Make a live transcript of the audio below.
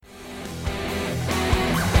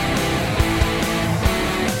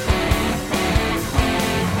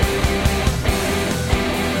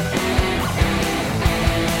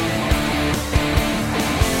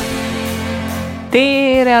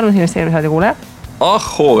Tere, armas investeerimisraadi kuulaja.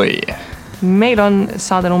 Ahoi! Meil on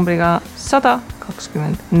saade numbriga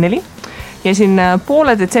 124 ja siin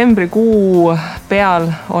poole detsembrikuu peal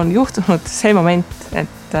on juhtunud see moment,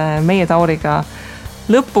 et meie Tauriga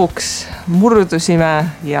lõpuks murdusime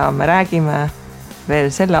ja me räägime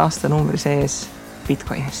veel selle aasta numbri sees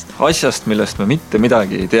Bitcoinist. Asjast, millest me mitte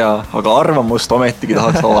midagi ei tea, aga arvamust ometigi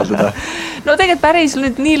tahaks avaldada. No tegelikult päris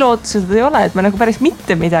nüüd nii lootused ei ole, et me nagu päris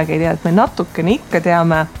mitte midagi ei tea, et me natukene ikka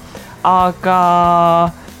teame, aga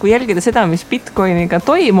kui jälgida seda, mis Bitcoiniga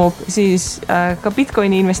toimub, siis ka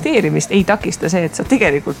Bitcoini investeerimist ei takista see, et sa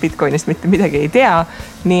tegelikult Bitcoinist mitte midagi ei tea.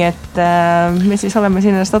 Nii et me siis oleme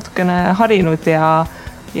siin ennast natukene harinud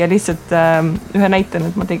ja lihtsalt ühe näitena,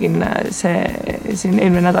 et ma tegin siin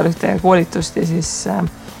eelmine nädal ühte koolitust ja siis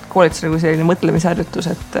koolitus oli selline mõtlemisharjutus,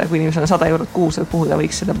 et kui inimesel on 100 eurot kuus, et kuhu ta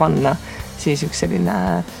võiks seda panna, siis üks selline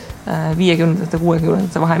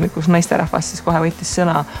 50-60 vahemikus naisterahvas siis kohe võttis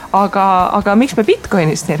sõna. Aga miks me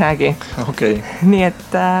Bitcoinist ei räägi? Okay. Nii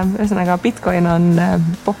et ühesõnaga Bitcoin on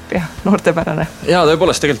popp ja noortepärane. Ja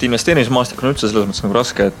tõepoolest tegelikult investeerimismaastik on üldse selles mõttes nagu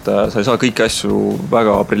raske, et sa ei saa kõiki asju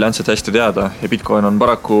väga briljantselt hästi teada ja Bitcoin on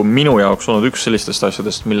paraku minu jaoks olnud üks sellistest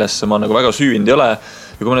asjadest, millesse ma nagu väga süüvinud ei ole.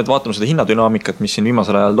 Ja kui me nüüd vaatame seda hinnadünaamikat, mis siin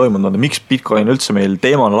viimasel ajal toimunud on, miks Bitcoin üldse meil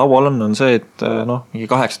teemana laual on see, et mingi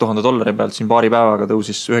 $8,000 pealt siin paari päevaga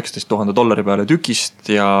tõusis $19,000 peale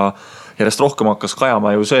tükist ja järjest rohkem hakkas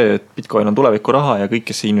kajama ju see, et Bitcoin on tuleviku raha ja kõik,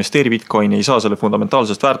 kes investeeri Bitcoini, ei saa selle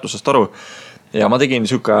fundamentaalsest väärtusest aru. Ja ma tegin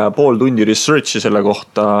pool tundi researchi selle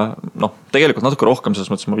kohta, tegelikult natuke rohkem,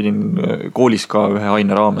 selles mõttes ma pidin koolis ka ühe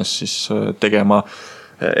aine raames siis tegema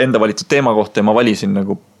enda valitud teema kohta ja ma valisin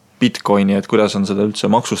nagu Bitcoini, et kuidas on seda üldse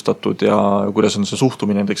maksustatud ja kuidas on see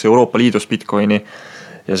suhtumine näiteks Euroopa Liidus Bitcoini.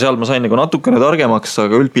 Ja seal ma sain nagu natukene targemaks,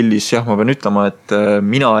 aga üldpildis jah, ma pean ütlema, et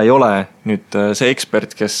mina ei ole nüüd see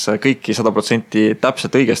ekspert, kes kõiki 100%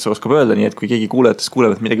 täpselt õigesti oskab öelda, nii et kui keegi kuulejatest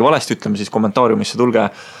kuulevad midagi valesti ütleme, siis kommentaariumisse tulge,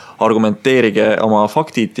 argumenteerige oma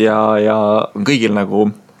faktid ja on kõigil nagu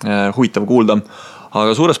huvitav kuulda.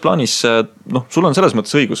 Aga suures plaanis, sul on selles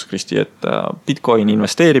mõttes õigus, Kristi, et Bitcoini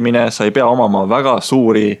investeerimine, sa ei pea omama väga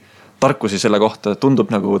suuri tarkusi selle kohta, tundub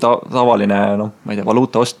nagu tavaline, ma ei tea,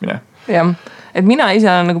 valuuta ostmine. Jah, et mina ise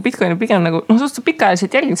olen nagu Bitcoini pigem nagu, suhteliselt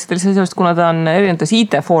pikaajaliselt jälginud seda sellest, kuna ta on erinevates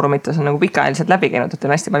IT-foorumites on nagu pikaajaliselt läbi käinud, et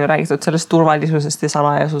on hästi palju räägitud sellest turvalisusest ja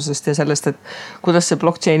salajasusest ja sellest, et kuidas see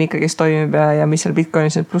blockchain ikkagi toimib ja mis seal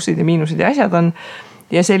Bitcoinis need plussid ja miinused ja asjad on.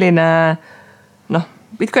 Ja selline,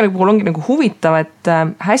 Bitcoini puhul ongi nagu huvitav, et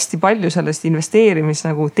hästi palju sellest investeerimis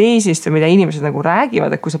nagu teesist või mida inimesed nagu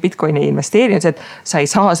räägivad, et kui sa Bitcoini ei investeeri, on see, et sa ei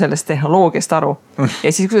saa sellest tehnoloogiast aru.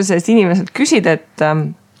 Ja siis kui sa sellest inimeselt küsid, et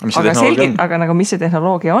aga nagu mis see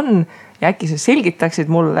tehnoloogia on ja äkki sa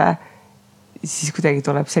selgitaksid mulle, siis kuidagi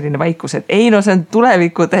tuleb selline vaikus, et ei, see on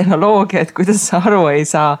tuleviku tehnoloogia, et kuidas sa aru ei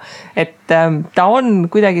saa. Et ta on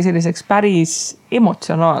kuidagi selliseks päris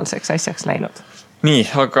emotsionaalseks asjaks läinud. Nii,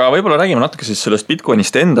 aga võib-olla räägime natuke siis sellest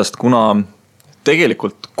Bitcoinist endast, kuna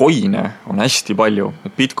tegelikult koine on hästi palju.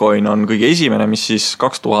 Bitcoin on kõige esimene, mis siis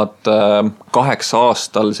 2008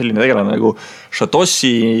 aastal selline tegelane nagu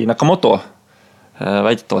Satoshi Nakamoto,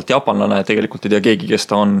 väidetavalt japanlane, tegelikult ei tea keegi, kes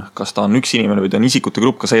ta on, kas ta on üks inimene või ta on isikute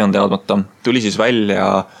grupp, ka see on teadmata. Tuli siis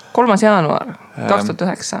välja 3. jaanuar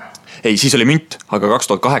 2009. Ei, siis oli münt, aga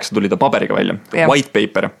 2008 tuli ta paberiga välja, white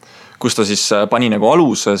paper, kus ta siis pani nagu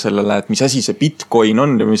aluse sellele, et mis asi see Bitcoin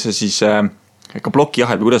on ja mis see siis ka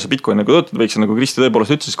blokiahel või kuidas see Bitcoin nagu töötab, võiks nagu Kristi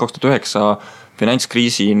tõepoolest ütles, 2009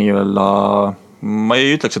 finantskriisi nii-öelda, ma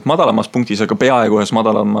ei ütleks, et madalamas punktis, aga peaaegu ühes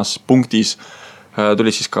madalamas punktis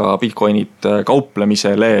tuli siis ka Bitcoinid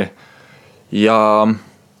kauplemisele ja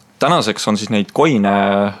tänaseks on siis neid koine,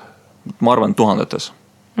 ma arvan, tuhandetes.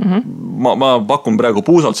 Ma pakun praegu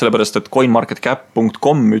puusalt sellepärast, et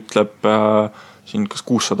coinmarketcap.com ütleb siin kas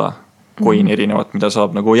 600 koini erinevat, mida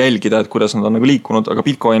saab nagu jälgida, et kuidas nad on nagu liikunud, aga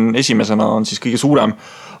Bitcoin esimesena on siis kõige suurem,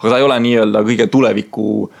 aga ta ei ole nii-öelda kõige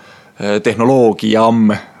tuleviku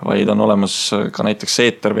tehnoloogiam, vaid on olemas ka näiteks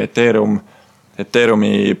Ether või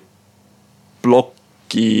Ethereumi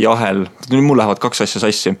blokiahel. Nüüd mul lähevad kaks asja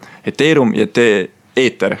sassi. Ethereum ja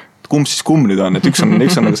Ether. Kumb siis kumb nüüd on? Et üks on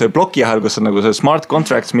nagu see blokiahel, kus on nagu see smart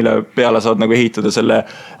contracts, mille peale saad nagu ehitada selle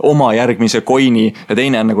oma järgmise koini ja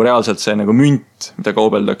teine on nagu reaalselt see nagu münt, mida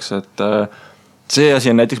kaubeldakse. Et see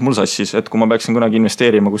asi on näiteks mul sassis, et kui ma peaksin kunagi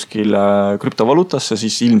investeerima kuskil krüptovaluutasse,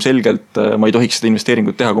 siis ilmselgelt ma ei tohiks seda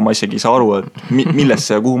investeeringut teha, kui ma isegi ei saa aru, et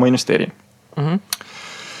millesse ja kuhu ma investeerin.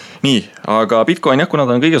 Nii, aga Bitcoin jah, kuna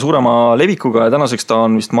ta on kõige suurema levikuga ja tänaseks ta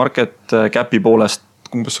on vist market capi poolest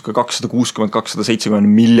umbes 260-270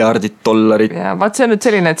 miljardit dollarit. Ja vaat see on nüüd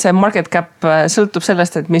selline, et see market cap sõltub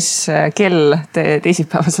sellest, et mis kell te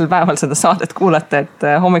teisipäevasel päeval seda saadet kuulate, et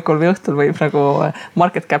hommikul või õhtul võib nagu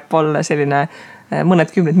market cap olla selline mõned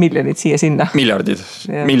 10 miljonid siia-sinna.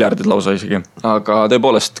 Miljardid lausa isegi. Aga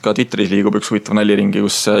tõepoolest ka Twitteris liigub üks huvitav nälliringi,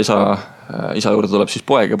 kus isa juurde tuleb siis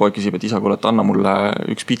poeg ja poeg küsib, et isa, kuule, et anna mulle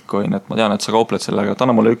üks bitcoin, et ma tean, et sa kaupled sellega, et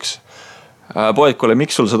anna mulle üks. Poeg, kuule,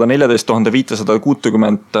 miks sul $14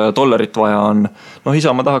 560 vaja on? No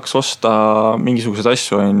isa, ma tahaks osta mingisugused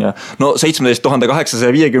asju on ja no $17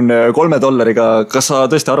 853, kas sa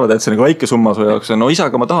tõesti arvad, et see nagu väike summa su jaoks? No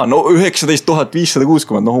isaga ma tahan, no $19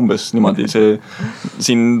 560, no umbes niimoodi see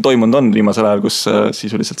siin toimunud on viimasel ajal, kus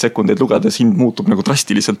sisuliselt sekundeid lugades hind muutub nagu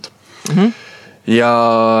drastiliselt.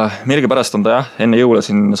 Ja millegipärast on ta enne jõule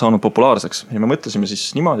siin saanud populaarseks ja me mõtlesime siis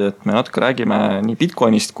niimoodi, et me natuke räägime nii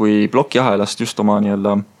Bitcoinist kui plokiahelast just oma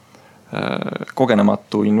nii-öelda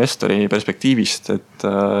kogenematu investori perspektiivist, et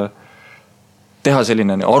teha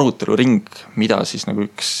selline aruteluring, mida siis nagu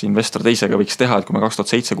üks investor teisega võiks teha, et kui me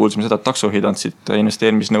 2007 kuulsime seda, et taksojuhid andsid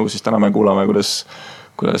investeerimisnõu, siis täna me kuulame,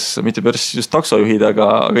 kuidas mitte börs just taksojuhid,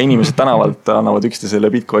 aga inimesed tänavalt annavad üksteisele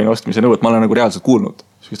Bitcoini ostmise nõu, et ma olen nagu reaalselt kuulnud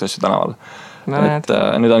sellist asju tänaval. Et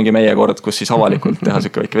nüüd ongi meie kord, kus siis avalikult teha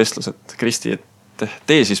selline väike vestlus, et Kristi, et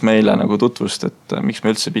tee siis meile nagu tutvust, et miks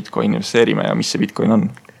me üldse Bitcoin investeerime ja mis see Bitcoin on?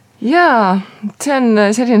 Jaa, see on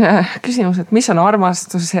selline küsimus, et mis on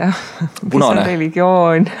armastus ja mis on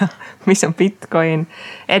religioon, mis on Bitcoin.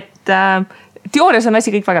 Et teoorias on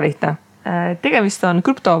asi kõik väga lihtne. Tegemist on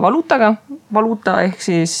krüptovaluutaga, valuuta ehk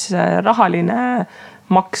siis rahaline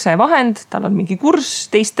maksevahend, tal on mingi kurss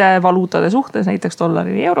teiste valuutade suhtes, näiteks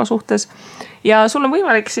dollari või euro suhtes. Ja sul on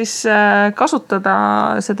võimalik siis kasutada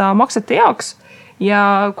seda maksete jaoks ja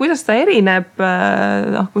kuidas ta erineb,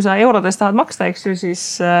 kui sa eurodes tahad maksta, eks ju, siis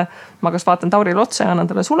ma kas vaatan Taurile otsa ja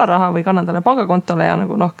annan talle sularaha või kannan talle pangakontole ja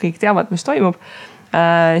nagu kõik teavad, mis toimub.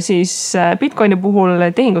 Siis Bitcoini puhul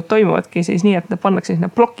tehingud toimuvadki siis nii, et need pannakse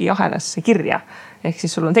sinna plokiahelasse kirja. Ehk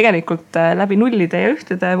siis sul on tegelikult läbi nullide ja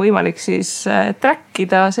ühtede võimalik siis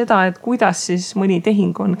trackida seda, et kuidas siis mõni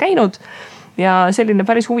tehing on käinud. Ja selline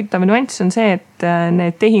päris huvitav nüanss on see, et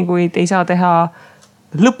need tehinguid ei saa teha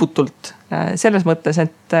lõputult selles mõttes,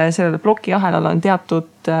 et sellele plokiahelal on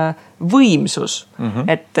teatud võimsus.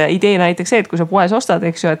 Et idee näiteks see, et kui sa poes ostad,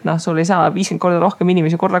 eks ju, et sul ei saa 50 korda rohkem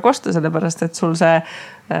inimesi korraga osta, sellepärast et sul see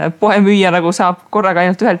poemüüja nagu saab korraga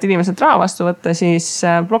ainult ühelt inimeselt raha vastu võtta, siis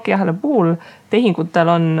plokiahela puhul tehingutel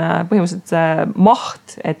on põhimõtteliselt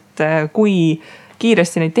maht, et kui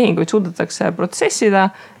kiiresti neid tehinguid suudetakse protsessida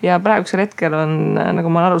ja praegusel hetkel on,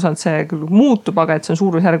 nagu ma olen aru saanud, see küll muutub, aga et see on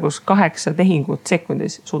suurusjärgus 8 tehingut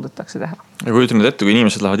sekundis suudetakse teha. Ja kui ütleme ette, kui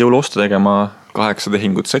inimesed lähevad jõuluostu tegema 8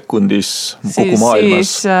 tehingut sekundis kogu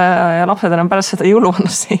maailmas. Siis ja lapsed enam pärast seda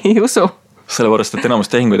jõuluvanust ei usu. Sellepärast, et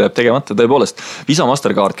enamus tehinguid jääb tegemata. Tõepoolest, Visa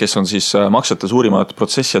Mastercard, kes on siis maksete suurimad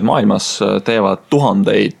protsessijad maailmas, teevad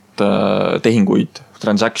tuhandeid tehinguid,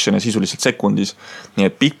 transaction ja sisuliselt sekundis. Nii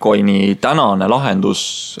et Bitcoini tänane lahendus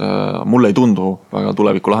mulle ei tundu väga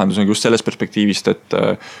tuleviku lahendus just sellest perspektiivist, et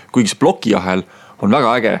kuigi see plokiahel on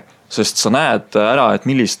väga äge, sest sa näed ära, et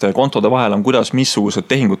milliste kontode vahel on, kuidas, missugused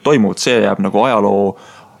tehingud toimuvad, see jääb nagu ajaloo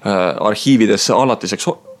arhiividesse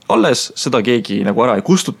alatiseks alles, seda keegi nagu ära ei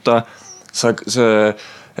kustuta. See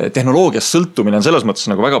tehnoloogias sõltumine on selles mõttes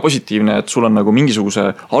nagu väga positiivne, et sul on nagu mingisuguse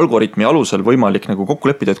algoritmi alusel võimalik nagu kokku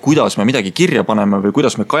leppida, et kuidas me midagi kirja paneme või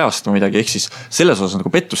kuidas me kajastame midagi, ehk siis selles osas nagu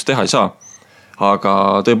pettust teha ei saa. Aga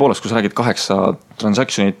tõepoolest, kui sa räägid 8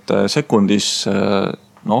 transactionit sekundis,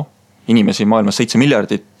 inimesi maailmas 7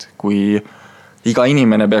 miljardit, kui iga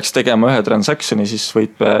inimene peaks tegema ühe transactioni, siis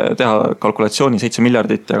võib teha kalkulatsiooni 7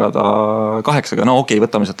 miljardit jagada 8-ga. No okei,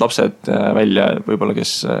 võtame sealt lapsed välja, võib-olla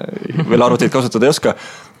kes veel arvuteid kasutada ei oska.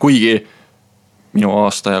 Kuigi minu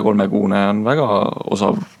aasta ja 3-kuune on väga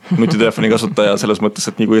osav nutitelefoni kasutaja selles mõttes,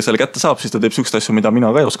 et nii kui selle kätte saab, siis ta teeb sükst asju, mida mina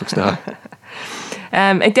ka ei oskaks teha.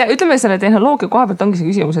 Et ja ütleme selle tehnoloogia koha pealt ongi see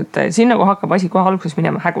küsimus, et siin nagu hakkab asi kohe alguses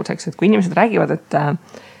minema häguseks, et kui inimesed räägivad,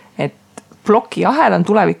 et plokiahel on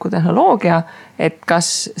tuleviku tehnoloogia, et kas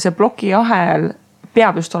see plokiahel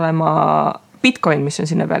peab just olema Bitcoin, mis on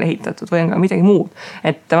sinna peale ehitatud või on ka midagi muud.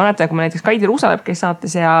 Et ma näetan, kui ma näiteks Kaidi Ruusalep, kes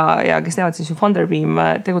saates ja kes teavad siis Funderbeam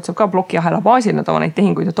tegutseb ka plokiahela baasil, nad oma neid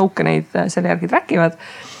tehinguid ja tokeneid selle järgi trackivad.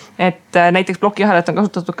 Et näiteks plokiahelat on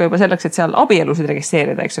kasutatud ka juba selleks, et seal abielusid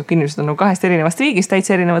registreerida, eks ju, kui inimesed on 2 erinevast riigist,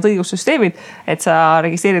 täitsa erinevad õigussüsteemid, et sa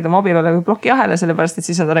registreerid oma abielule või plokiahele, sellepärast, et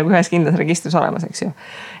siis on ta nagu ühes kindlas registris olemas, eks ju.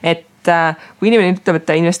 Et kui inimene ütleb, et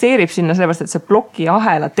ta investeerib sinna sellepärast, et see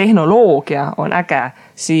plokiahela tehnoloogia on äge,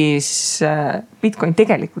 siis Bitcoin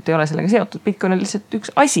tegelikult ei ole sellega seotud. Bitcoin on lihtsalt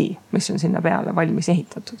üks asi, mis on sinna peale valmis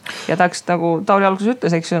ehitatud. Ja tahaks, nagu Tauri alguses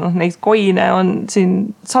ütles, eks ju, neid coine on siin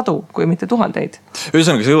sadu, kui mitte tuhandeid.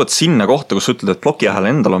 Ühesõnaga, sa jõuad sinna kohta, kus sa ütled, et plokiahel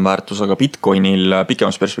endal on väärtus, aga Bitcoinil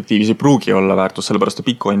pikemas perspektiivis ei pruugi olla väärtus, sellepärast et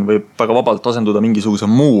Bitcoin võib väga vabalt asenduda mingisuguse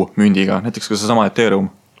muu mündiga, näiteks ka seesama Ethereum.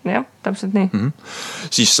 Jah, täpselt nii.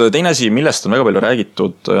 Siis teine asi, millest on väga palju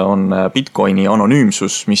räägitud, on Bitcoini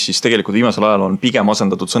anonüümsus, mis siis tegelikult viimasel ajal on pigem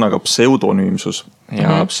asendatud sõnaga pseudonüümsus.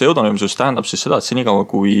 Ja pseudonüümsus tähendab siis seda, et senikaua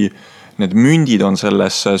kui need mündid on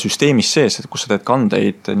selles süsteemis sees, et kus sa teed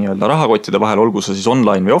kandeid nii-öelda rahakottide vahel, olgu sa siis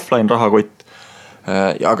online või offline rahakott,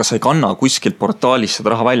 aga sa ei kanna kuskilt portaalis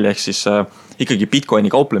seda raha välja, ehk siis ikkagi Bitcoini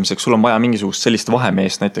kauplemiseks sul on vaja mingisugust sellist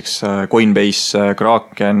vahemeest, näiteks Coinbase,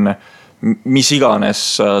 Kraken, mis iganes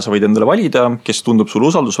sa võid endale valida, kes tundub sul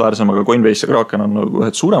usaldusväärsem, aga Coinbase ja Kraken on nagu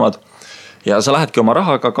ühed suuremad. Ja sa lähedki oma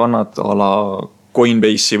rahaga, kannad ala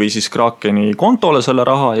Coinbase'i või siis Krakeni kontole selle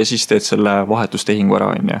raha ja siis teed selle vahetustehingu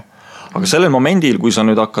ära, on ju. Aga sellel momendil, kui sa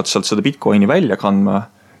nüüd hakkad sealt seda Bitcoini välja kandma,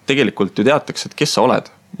 tegelikult ju teatakse, et kes sa oled.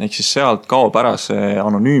 Ehk siis sealt kaob ära see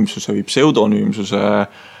anonüümsuse või pseudonüümsuse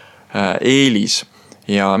eelis.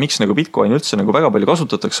 Ja miks nagu Bitcoin üldse nagu väga palju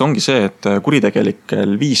kasutatakse, ongi see, et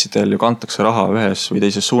kuritegelikel viisidel ju kantakse raha ühes või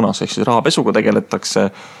teises suunas, ehk siis rahapesuga tegeletakse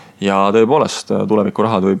ja tõepoolest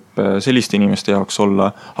tulevikurahad võib selliste inimeste jaoks olla,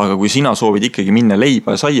 aga kui sina soovid ikkagi minna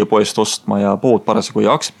leiba ja saia poest ostma ja pood parasjagu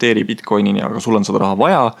ei aktsepteeri Bitcoinini, aga sul on seda raha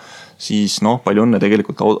vaja, siis palju õnne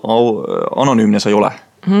tegelikult anonüümne sa ei ole.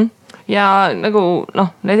 Ja nagu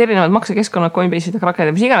need erinevad maksekeskkonnad, Coinbase'id ja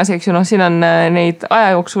Krakenid, mis iganes, eks ju, siin on neid aja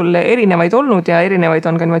jooksul erinevaid olnud ja erinevaid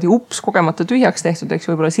on ka niimoodi kogemata tühjaks tehtud, eks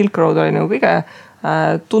võib-olla Silk Road oli nagu kõige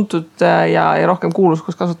tuntud ja rohkem kuulus,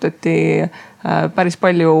 kus kasutati päris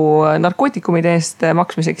palju narkootikumide eest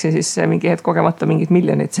maksmiseks ja siis mingi hetk kogemata mingid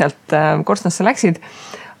miljonid sealt korstnasse läksid.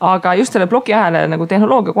 Aga just selle plokiahele nagu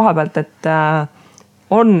tehnoloogia koha pealt, et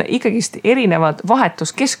on ikkagist erinevad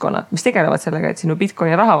vahetuskeskkonnad, mis tegelevad sellega, et sinu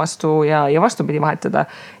Bitcoini raha vastu ja vastupidi vahetada.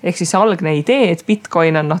 Ehk siis see algne idee, et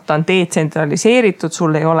Bitcoin on, ta on detsentraliseeritud,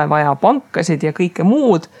 sul ei ole vaja pankasid ja kõike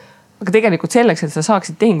muud. Aga tegelikult selleks, et sa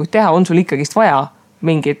saaksid tehinguid teha, on sul ikkagist vaja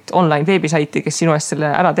mingit online veebisaiti, kes sinu eest selle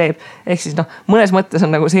ära teeb. Ehk siis mõnes mõttes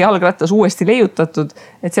on nagu see jalgrattas uuesti leiutatud,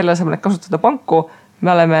 et selle asemel, et kasutada panku, me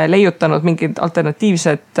oleme leiutanud mingid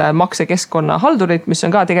alternatiivsed maksekeskkonna haldurid, mis on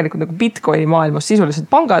ka tegelikult nagu Bitcoini maailmas sisuliselt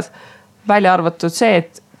pangad, välja arvatud see,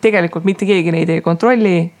 et tegelikult mitte keegi neid ei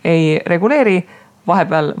kontrolli, ei reguleeri,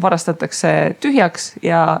 vahepeal varastatakse tühjaks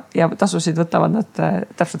ja tasusid võtavad nad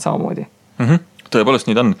täpselt samamoodi. Tõepoolest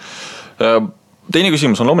nii ta on. Teine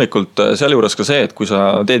küsimus on loomulikult seal juures ka see, et kui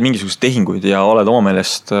sa teed mingisugused tehinguid ja oled oma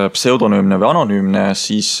meelest pseudonüümne või anonüümne,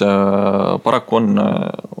 siis paraku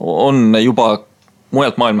on juba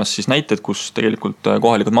mujalt maailmas siis näited, kus tegelikult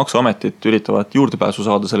kohalikud maksuametid üritavad juurdepääsu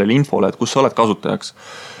saada sellele infole, et kus sa oled kasutajaks.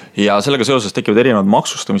 Ja sellega seoses tekivad erinevad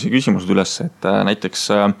maksustamise küsimused üles, et näiteks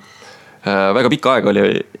väga pikka aega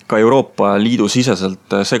oli ka Euroopa Liidu siseselt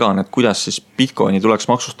segane, et kuidas siis Bitcoini tuleks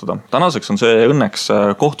maksustada. Tänaseks on see õnneks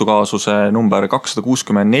kohtukaasuse number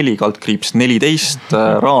 264/14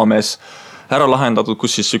 raames ära lahendatud,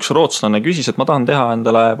 kus siis üks rootslane küsis, et ma tahan teha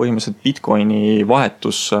endale põhimõtteliselt Bitcoini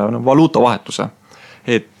valuutavahetuse.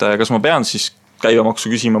 Et kas ma pean siis käibemaksu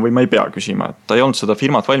küsima või ma ei pea küsima, et ta ei olnud seda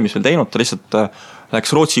firmat valmis veel teinud, ta lihtsalt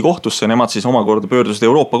läks Rootsi kohtusse ja nemad siis omakorda pöördusid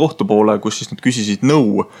Euroopa kohtu poole, kus siis nad küsisid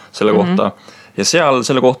nõu selle kohta. Ja seal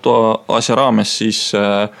selle kohtu asja raames siis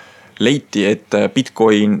leiti, et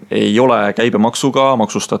Bitcoin ei ole käibemaksuga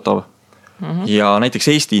maksustatav. Ja näiteks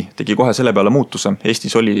Eesti tegi kohe selle peale muutuse.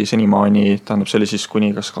 Eestis oli senimaani, tähendab see oli siis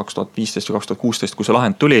kuni kas 2015 või 2016, kui see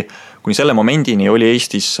lahend tuli, kuni selle momendini oli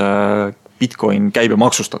Eestis Bitcoin käibe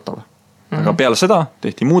maksustatav. Aga peale seda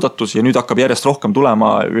tehti muudatus ja nüüd hakkab järjest rohkem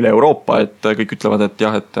tulema üle Euroopa, et kõik ütlevad, et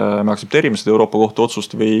jah, et me aksepteerime seda Euroopa kohtu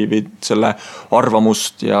otsust või selle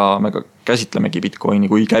arvamust ja me käsitlemegi Bitcoini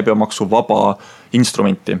kui käibemaksu vaba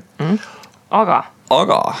instrumenti.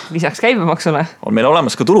 Aga lisaks käibemaksule on meil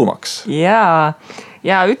olemas ka tulumaks.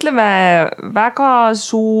 Ja ütleme, väga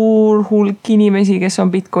suur hulk inimesi, kes on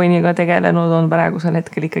Bitcoiniga tegelenud, on praegusel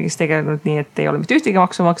hetkel ikkagist tegelenud nii, et ei ole mitte ühtegi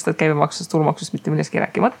maksu maksta, käibemaksust, tulumaksust mitte millestki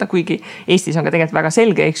rääkimata, kuigi Eestis on ka tegelikult väga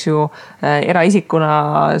selge, eks ju, eraisikuna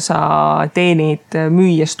sa teenid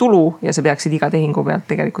müües tulu ja sa peaksid iga tehingu pealt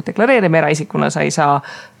tegelikult deklareerima, eraisikuna sa ei saa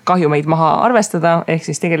kahjumeid maha arvestada, ehk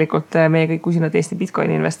siis tegelikult meie kõik usinad Eesti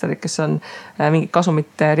Bitcoini investorid, kes on mingit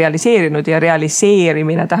kasumit realiseerinud ja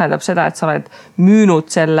realiseerimine tähendab seda, et sa oled müünud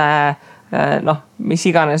selle noh, mis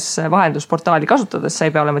iganes vahendusportaali kasutades, sa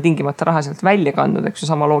ei pea olema tingimata raha sealt välja kandnud, eks ju,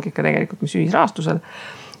 sama loogika tegelikult, mis ühisrahastusel.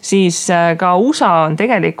 Siis ka USA on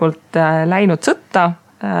tegelikult läinud sõtta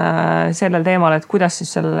sellel teemal, et kuidas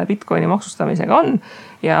siis selle Bitcoini maksustamisega on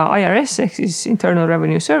ja IRS ehk siis Internal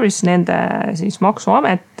Revenue Service, nende siis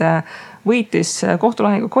maksuamet võitis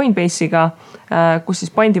kohtulahengu Coinbase'iga, kus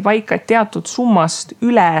siis pandi paika, et teatud summast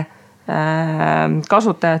üle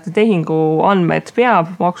kasutajate tehingu andmed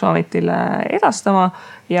peab maksuametile edastama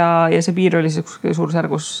ja see piir oli siis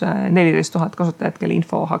suurusjärgus 14 000 kasutajat, kelle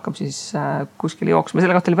info hakkab siis kuskile jooksma.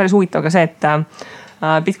 Selle kohta oli päris huvitav ka see, et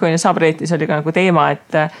Bitcoini subredditis oli ka nagu teema,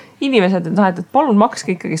 et inimesed, et palun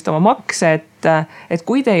makske ikkagist oma makse, et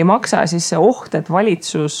kui te ei maksa, siis see oht, et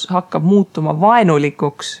valitsus hakkab muutuma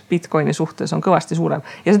vaenulikuks Bitcoini suhtes on kõvasti suurem.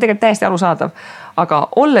 Ja see on tegelikult täiesti arusaadav. Aga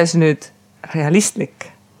olles nüüd realistlik,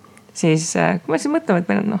 siis kui me siis mõtleme, et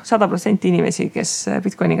meil on 100% inimesi, kes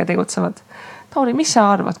Bitcoiniga tegutsevad. Tauri, mis sa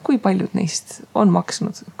arvad, kui paljud neist on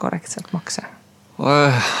maksnud korrektselt makse?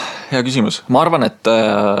 Hea küsimus. Ma arvan, et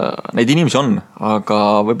neid inimesi on,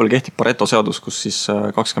 aga võib-olla kehtib Pareto seadus, kus siis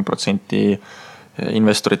 20%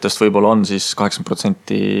 investoritest võib-olla on siis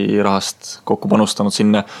 80% rahast kokku panustanud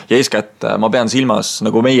sinna. Ja eeskätt ma pean silmas,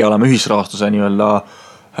 nagu meie oleme ühisrahastuse nii-öelda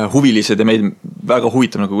huvilised ja meid väga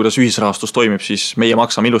huvitab, nagu kuidas ühisrahastus toimib, siis meie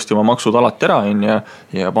maksame ilusti oma maksud alati ära.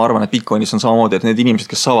 Ja ma arvan, et Bitcoinis on samamoodi, et need inimesed,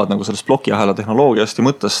 kes saavad nagu sellest blokiahela tehnoloogiast ja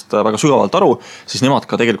mõttest väga sügavalt aru, siis nemad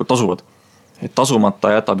ka tegelikult tasuvad. Et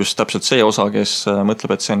tasumata jätab just täpselt see osa, kes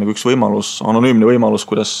mõtleb, et see on nagu üks võimalus, anonüümne võimalus,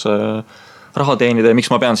 kuidas raha teenida ja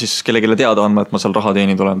miks ma pean siis kellegile teada andma, et ma seal raha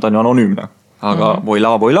teenid olen, ta on ju anonüümne. Aga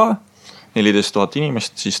voila, 14 000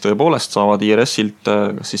 inimest siis tõepoolest saavad IRS-ilt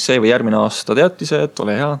siis see või järgmine aasta teatise, et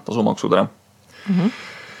ole hea, tasumaksud ära.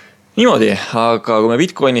 Niimoodi, aga kui me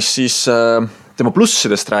Bitcoinis siis tema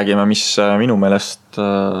plussidest räägime, mis minu meelest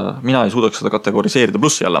mina ei suudaks seda kategoriseerida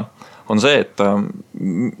plussi alla, on see, et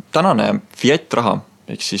tänane fiat raha,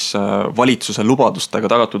 ehk siis valitsuse lubadustega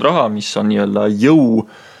tagatud raha, mis on nii-öelda jõu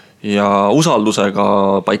ja usaldusega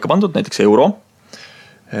paika pandud, näiteks euro,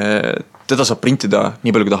 teda saab printida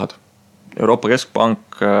nii palju kui tahad. Euroopa Keskpank,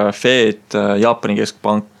 Fed, Jaapani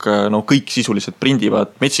Keskpank, no kõik sisuliselt prindivad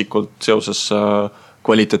metsikult seoses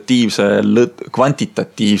kvantitatiivse,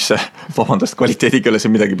 kvaliteediga ei ole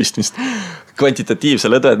siin midagi pistmist, kvantitatiivse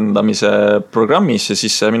lõdvendamise programmis ja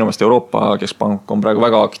siis minu meelest Euroopa Keskpank on praegu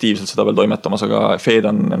väga aktiivselt seda veel toimetamas, aga Fed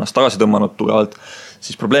on ennast tagasi tõmmanud tugevalt.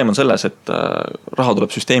 Siis probleem on selles, et raha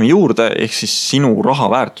tuleb süsteemi juurde, ehk siis sinu raha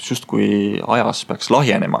väärtus just kui ajas peaks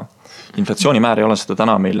lahjenema. Inflatsioonimäär ei ole seda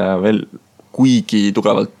täna meile veel kuigi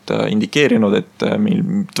tugevalt indikeerinud, et meil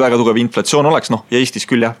väga tugev inflatsioon oleks, ja Eestis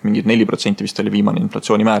küll jah, mingid 4% vist oli viimane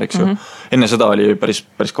inflatsioonimäär, eks ju. Enne seda oli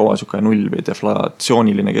päris kaua siuke null või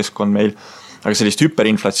deflatsiooniline keskkond meil, aga sellist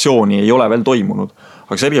hüperinflatsiooni ei ole veel toimunud.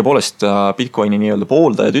 Aga selge poolest Bitcoini nii-öelda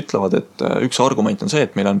pooldajad ütlevad, et üks argument on see,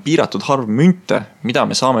 et meil on piiratud harv münte, mida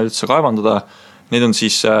me saame üldse kaevandada. Need on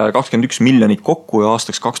siis 21 miljonit kokku ja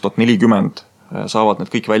aastaks 2040 saavad need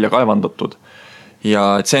kõik välja kaevandatud.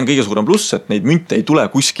 Ja et see on kõige suurem pluss, et neid münte ei tule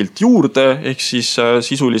kuskilt juurde, ehk siis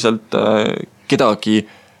sisuliselt kedagi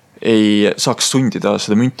ei saaks sundida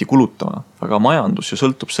seda münti kulutama. Aga majandus ju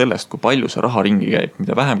sõltub sellest, kui palju see raha ringi käib.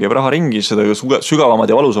 Mida vähem käib raha ringi, seda sügavamad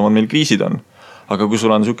ja valusamad meil kriisid on. Aga kui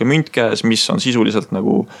sul on siuke münt käes, mis on sisuliselt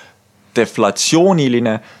nagu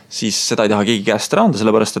deflatsiooniline, siis seda ei taha keegi käest ära anda,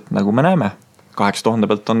 sellepärast et nagu me näeme, 8000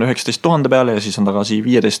 pealt on 19 000 peale ja siis on tagasi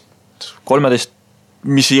 15, 13,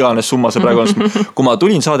 mis iganes summa see praegu on. Kui ma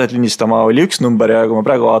tulin saadet lindistama, oli üks number ja kui ma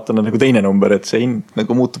praegu vaatan on nagu teine number, et see hind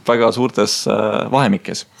nagu muutub väga suurtes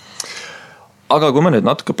vahemikes. Aga kui me nüüd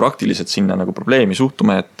natuke praktiliselt sinna nagu probleemi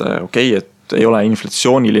suhtume, et okei, et ei ole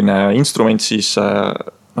inflatsiooniline instrument, siis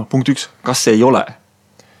punkt 1, kas see ei ole?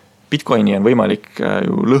 Bitcoini on võimalik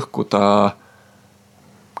ju lõhkuda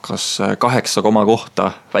kas 8 kohta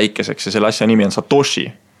väikeseks ja selle asja nimi on Satoshi.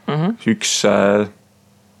 Üks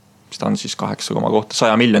mis ta on siis 8 kohta,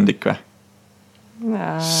 100 miljondik või?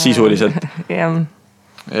 Sisuliselt.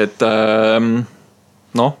 Et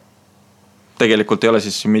tegelikult ei ole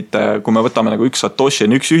siis mitte, kui me võtame nagu üks Satoshi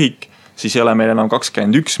on üks ühik, siis ei ole meil enam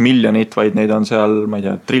 21 miljonit, vaid neid on seal, ma ei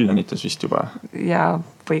tea, triljonites vist juba. Ja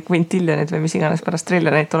või kvintiljonid või mis iganes pärast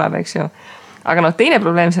triljonit tuleb, eks ju. Aga teine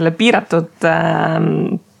probleem selle piiratud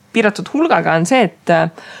hulgaga on see, et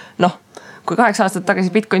kui 8 aastat tagasi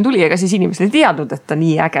Bitcoin tuli, ega siis inimesed ei teadnud, et ta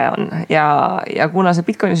nii äge on. Ja kuna see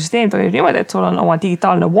Bitcoini süsteem toimib niimoodi, et sul on oma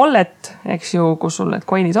digitaalne wallet, eks ju, kus sul need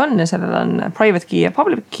coinid on ja sellel on private key ja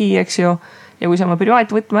public key, eks ju. Ja kui sa oma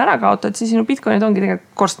privaatvõtme ära kaotad, siis sinu Bitcoinid ongi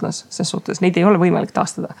tegelikult korstnas ses suhtes. Neid ei ole võimalik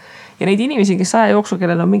taastada. ja neid inimesi, kes aja jooksul,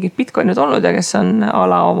 kellel on mingid bitcoinid olnud ja kes on a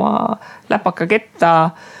la oma läpaka ketta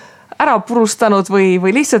ära purustanud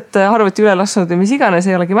või lihtsalt arvuti üle lasknud ja mis iganes,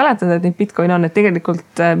 ei olegi mäletanud, et neid bitcoin on, et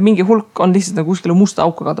tegelikult mingi hulk on lihtsalt nagu kuskile musta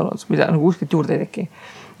auka kadunud, mida nagu kuskilt juurde ei teki.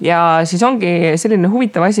 Ja siis ongi selline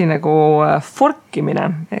huvitav asi nagu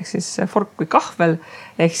forkimine, ehk siis fork kui kahvel,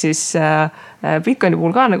 ehk siis bitcoini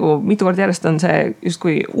puhul ka nagu mitu korda järjest on see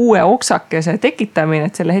justkui uue oksakese tekitamine,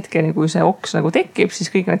 et selle hetkeni, kui see oks nagu tekib, siis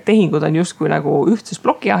kõik need tehingud on justkui nagu ühtses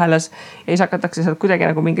plokiahelas ja siis hakatakse sealt kuidagi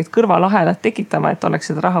nagu mingit kõrvalahelat tekitama, et oleks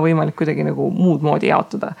seda raha võimalik kuidagi nagu muud moodi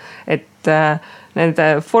jaotada. Et nende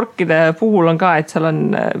forkide puhul on ka, et seal on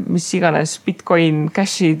mis iganes bitcoin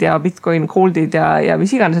cash'id ja bitcoin cold'id ja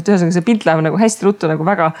mis iganes, et ühesõnaga see pilt läheb nagu hästi ruttu nagu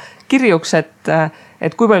väga kirjuks,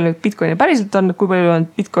 et kui palju nüüd bitcoini päriselt on, kui palju on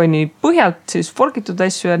bitcoini põhjalt siis forkitud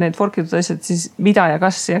asju ja need forkitud asjad siis mida ja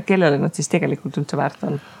kas ja kellele nad siis tegelikult üldse väärt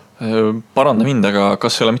on. Paranda mind, aga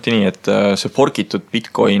kas ei ole mitte nii, et see forkitud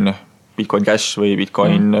bitcoin cash või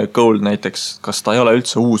bitcoin gold näiteks, kas ta ei ole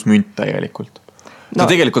üldse uus münt tegelikult? No,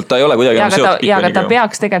 tegelikult ta ei ole kuidagi seotud Bitcoiniga. Aga ta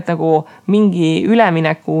peaks tegelikult nagu mingi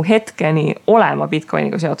ülemineku hetkeni olema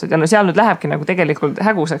Bitcoiniga seotud ja no seal nüüd lähebki nagu tegelikult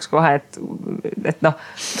häguseks kohe, et noh,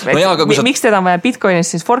 miks teda on vaja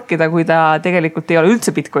Bitcoinist siis forkida, kui ta tegelikult ei ole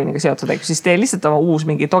üldse Bitcoiniga seotud, eks siis tee lihtsalt oma uus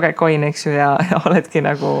mingi Dogecoin, eks ju, ja oledki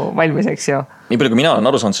nagu valmis, eks ju. Nii palju, kui mina olen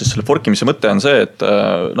aru saanud, siis selle forkimise mõte on see, et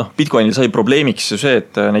Bitcoinil sai probleemiks ju see,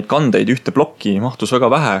 et neid kandeid ühte plokki mahtus väga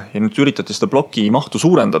vähe ja nüüd üritati seda ploki mahtu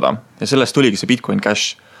suurendada ja sellest tuligi see Bitcoin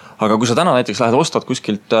Cash. Aga kui sa täna näiteks lähed ostad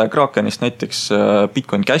kuskilt Krakenist näiteks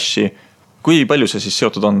Bitcoin Cashi, kui palju see siis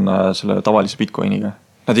seotud on selle tavalise Bitcoiniga?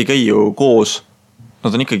 Nad ei käi ju koos,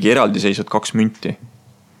 nad on ikkagi eraldiseisvad kaks münti.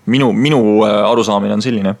 Minu arusaamine on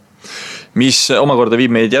selline. Mis omakorda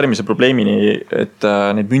viib meid järgmise probleemini, et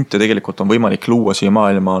neid münte tegelikult on võimalik luua siia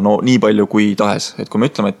maailma nii palju kui tahes. Et kui me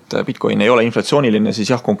ütleme, et Bitcoin ei ole inflatsiooniline,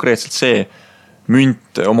 siis jah, konkreetselt see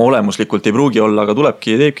münt oma olemuslikult ei pruugi olla, aga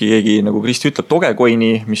teebki keegi, nagu Kristi ütleb,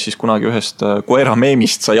 Dogecoini, mis siis kunagi ühest koera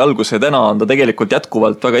meemist sai alguse ja täna on ta tegelikult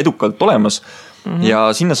jätkuvalt väga edukalt olemas. Ja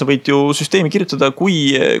sinna sa võid ju süsteemi kirjutada,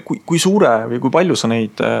 kui suure või kui palju sa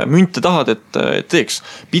neid münte tahad, et teeks.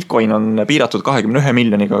 Bitcoin on piiratud 21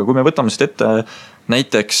 miljoniga, aga kui me võtame seda ette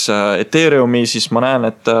näiteks Ethereumi, siis ma näen,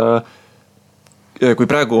 et kui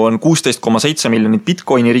praegu on 16,7 miljonit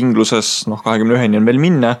Bitcoini ringluses, 21 on veel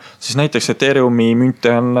minna, siis näiteks Ethereumi münte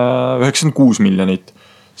on 96 miljonit.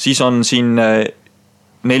 Siis on siin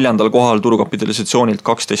 4. kohal turukapitalisatsioonilt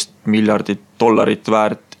 $12 miljardit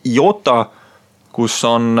väärt IOTA, kus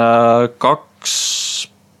on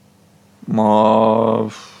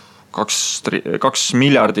 2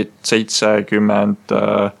 miljardit 70,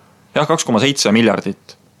 2,7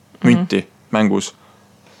 miljardit münti mängus.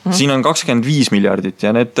 Siin on 25 miljardit ja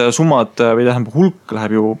need summad või tähendab hulk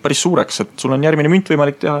läheb ju päris suureks, et sul on järgmine münt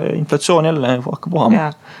võimalik teha ja inflatsioon jälle hakkab puhama.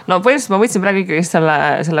 No põhimõtteliselt ma võtsin praegu ikkagi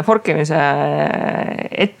selle forkimise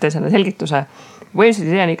ette, selle selgituse. Põhimõtteliselt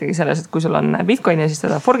idee on ikkagi selles, et kui sul on Bitcoin ja siis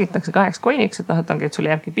teda forgitakse 2 coiniks, et ongi, et sul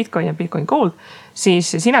jääbki Bitcoin ja Bitcoin Gold, siis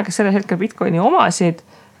sina, kes sellel hetkel Bitcoini omasid,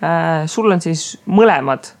 sul on siis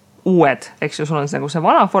mõlemad uued, eks ju, sul on nagu see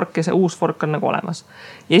vana fork ja see uus fork on nagu olemas.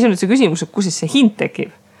 Ja siis on nüüd see küsimus, et kus siis see hind tekib.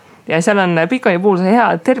 Ja seal on Bitcoini puhul see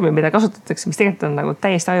hea termin, mida kasutatakse, mis tegelikult on nagu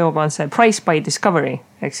täiesti ajuva, on see price by discovery,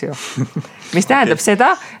 eks ju. Mis tähendab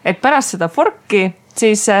seda, et pärast seda forki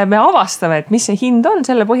siis me avastame, et mis see hind on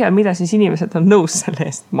selle põhjal, mida siis inimesed on nõus selle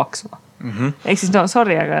eest maksma. Ehk siis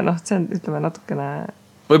sorry, aga see on, ütleme, natukene...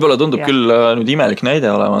 Võib-olla tundub küll nüüd imelik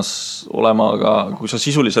näide olema, aga kui sa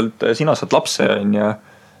sisuliselt sina saad lapse ja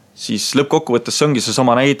siis lõppkokkuvõttes see ongi see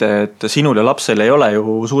sama näide, et sinul ja lapsel ei ole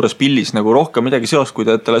ju suures pillis nagu rohkem midagi seost, kui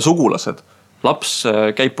teile sugulased. Laps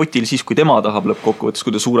käib potil siis, kui tema tahab lõppkokkuvõttes,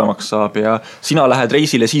 kui ta suuremaks saab ja sina lähed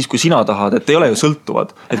reisile siis, kui sina tahad, et ei ole ju sõltuvad.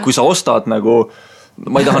 Et kui sa ostad nagu,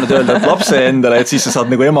 ma ei taha nüüd öelda, et lapse endale, et siis sa saad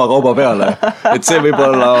nagu ema kauba peale. Et see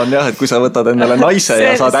võib-olla on jah, et kui sa võtad endale naise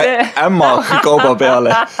ja saad ämma kauba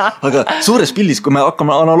peale. Aga suures pillis, kui me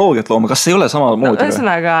hakkame analoogiat looma, kas ei ole sama moodi?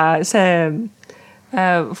 Ühesõnaga see...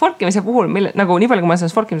 forkimise puhul, nagu nii palju, kui ma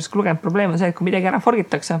selles forkimisest lugenud, probleem on see, et kui midagi ära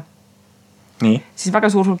forgitakse, siis väga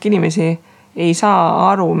suur hulk inimesi ei saa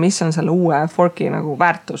aru, mis on selle uue forki nagu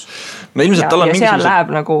väärtus. No, ja seal läheb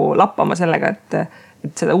nagu lappama sellega,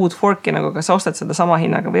 et seda uut forki nagu kas ostad seda sama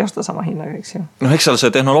hinnaga või osta sama hinnaga, eks ju. No eks seal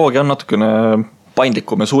see tehnoloogia on natukene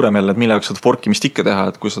paindlikum ja suurem jälle, et mille jaoks seda forkimist ikka teha,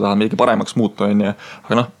 et kui sa tahad midagi paremaks muuta, on ja,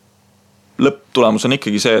 aga lõpptulemus on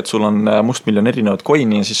ikkagi see, et sul on mustmiljon erinevat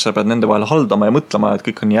coini ja siis sa pead nende vahel haldama ja mõtlema, et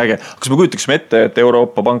kõik on nii äge. Kas me kujutaksime ette, et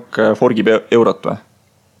Euroopa Pank forgib eurot või?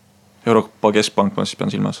 Euroopa Keskpank, ma siis pean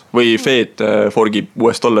silmas. Või Fed forgib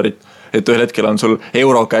US dollarit. et ühel hetkel on sul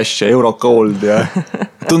euro cash ja euro gold ja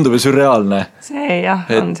tundub ju sürreaalne. See jah,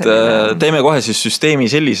 on selline. Teeme kohe siis süsteemi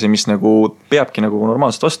sellise, mis nagu peabki nagu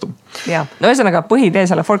normaalselt vastu. Ja, no ühesõnaga põhitee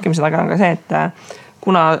selle forkimise taga on ka see, et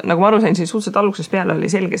kuna nagu ma aru sain, siis suhteliselt algusest peale oli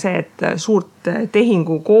selge see, et suurt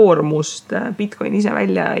tehingukoormust Bitcoin ise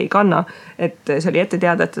välja ei kanna, et see oli ette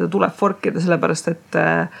teada, et teda tuleb forkida sellepärast, et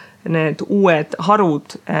need uued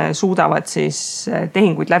harud suudavad siis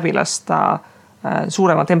tehinguid läbi lasta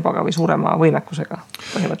suurema tempoga või suurema võimekusega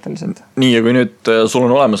põhimõtteliselt. Nii, ja kui nüüd sul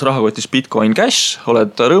on olemas rahakotis Bitcoin Cash,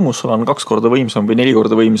 oled rõõmus, sul on 2 korda võimsam või 4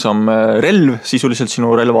 korda võimsam relv sisuliselt sinu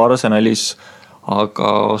relva arsenalis,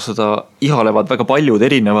 aga seda ihalevad väga paljud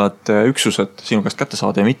erinevad üksused sinu käest kätte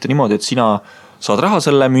saada ja mitte niimoodi, et sina saad raha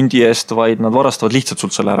selle mündi eest, vaid nad varastavad lihtsalt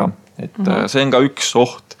sult selle ära. Et see on ka üks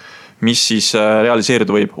oht, mis siis realiseerida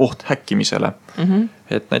võib, oht häkkimisele.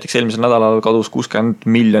 Et näiteks eelmisel nädalal kadus $60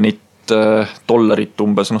 miljonit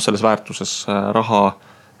umbes, selles väärtuses raha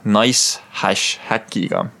nice hash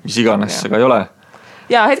hackiga, mis iganes see ka ei ole.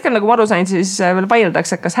 Ja hetkel nagu ma aru sain, siis veel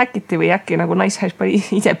vaieldakse, kas häkiti või äkki nagu nice hash pani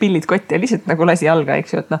ise pillid kotti ja lihtsalt nagu lasi jalga,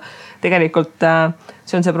 eks ju, et tegelikult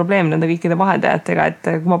see on see probleem nende kõikide vahendajatega, et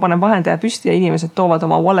kui ma panen vahendaja püsti ja inimesed toovad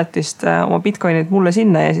oma walletist oma bitcoinid mulle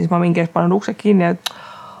sinna ja siis ma mingi hetk panen uksed kinni ja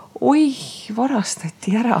oi,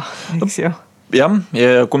 varastati ära, eks ju. Jah,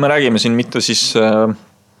 ja kui me räägime siin mitte siis,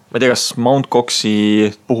 ma ei tea, kas Mount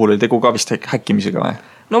Coxi puhul oli tegu ka vist häkkimisega või?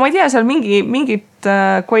 No ma ei tea, seal mingid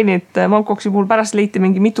coinid Mount Coxi puhul pärast leiti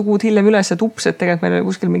mingi mitu kuud hiljem üles ja tups, et tegelikult meil oli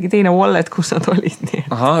kuskil mingi teine wallet, kus nad olid. Nii.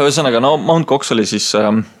 Aha, ühesõnaga, no Mount Cox oli siis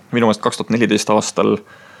minu meelest 2014 aastal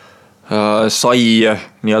sai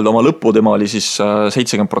nii-öelda oma lõpu, tema oli siis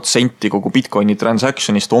 70% kogu Bitcoini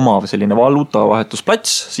transactionist omav selline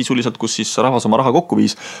valuutavahetusplats sisuliselt, kus siis rahvas oma raha kokku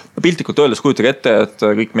viis. Piltlikult öeldes kujutage ette, et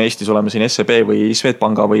kõik me Eestis oleme siin SEB või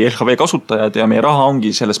Swedbanka või LHV kasutajad ja meie raha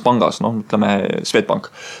ongi selles pangas, ütleme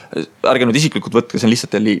Swedbank. Ärge nüüd isiklikult võtke, see on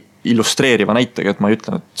lihtsalt illustreeriva näitega, et ma ei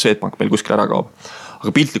ütlen, et Swedbank meil kuskil ära kaob. Aga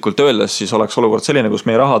piltlikult öeldes siis oleks olukord selline, kus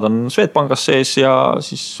meie rahad on Swedbankas sees ja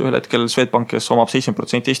siis ühel hetkel Swedbank, kes omab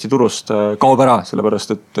 70% Eesti turust, kaob ära, sellepärast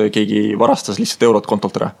et keegi varastas lihtsalt eurot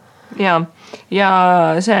kontolt ära. Ja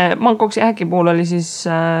see Mount Coxi häki puhul oli siis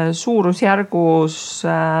suurusjärgus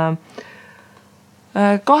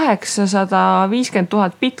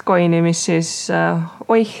 850,000 bitcoini, mis siis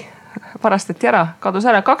varastati ära, kadus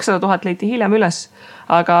ära, 200,000 leiti hiljem üles,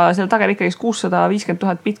 aga seal taga ikkagi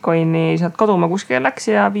 650,000 bitcoini sealt kaduma kuskil läks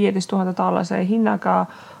ja $15,000 hinnaga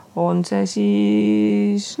on see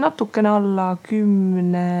siis natukene alla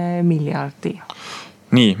 10 miljardi.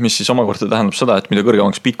 Nii, mis siis omakorda tähendab seda, et mida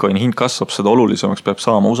kõrgemaks Bitcoini hind kasvab, seda olulisemaks peab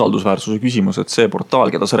saama usaldusväärsuse küsimus, et see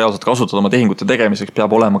portaal, keda sa reaalselt kasutad oma tehingute tegemiseks,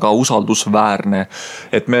 peab olema ka usaldusväärne.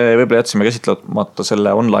 Et me võib-olla jätsime käsitlemata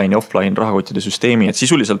selle online ja offline rahakottide süsteemi, et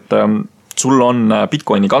sisuliselt sul on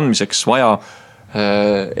Bitcoini kandmiseks vaja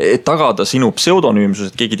et tagada sinu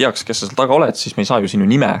pseudonüümsus, et keegi teaks, kes sa seal taga oled, siis me ei saa ju sinu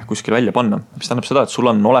nime kuskil välja panna. Mis tähendab seda, et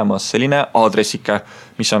sul on olemas selline aadressike,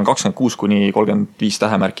 mis on 26-35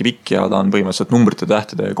 tähemärki pikk ja ta on põhimõtteliselt numbrite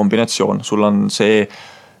tähtede kombinatsioon. Sul on see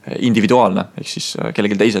individuaalne, ehk siis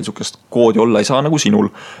kellelgi teisel sukest koodi olla ei saa nagu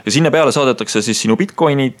sinul. Ja sinna peale saadetakse siis sinu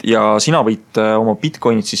bitcoinid ja sina võid oma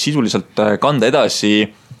bitcoinid siis sisuliselt kanda edasi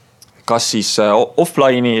kas siis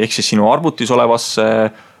offline'i ehk siis sinu arvutis olevasse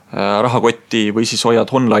rahakotti või siis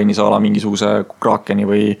hoiad online'i saala mingisuguse Krakeni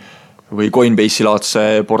või Coinbase'i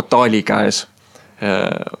laadse portaali käes.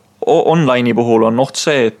 Online'i puhul on oht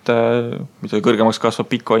see, et mida kõrgemaks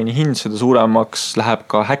kasvab Bitcoini hind, seda suuremaks läheb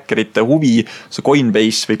ka häkkerite huvi see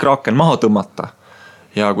Coinbase või Kraken maha tõmmata.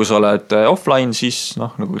 Ja kui sa oled offline, siis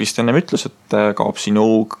nagu Kristjan enne ütles, et kaob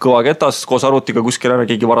sinu kõva ketast koos arvutiga kuskil ära,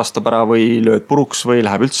 keegi varastab ära või lööd puruks või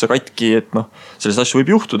läheb üldse katki, et sellised asju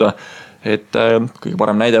võib juhtuda. Et kõige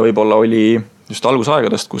parem näide võib-olla oli just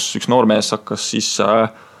algusaegadest, kus üks noormees hakkas siis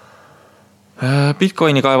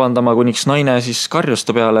Bitcoini kaevandama, kuniks naine siis karjus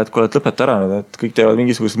ta peale, et kui oled lõpeta ära nüüd, et kõik teevad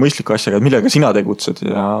mingisugused mõistliku asjaga, et millega sina tegutsed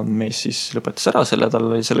ja mees siis lõpetas ära selle, tal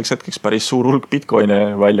oli selleks hetkeks päris suur hulk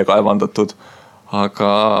Bitcoini välja kaevandatud,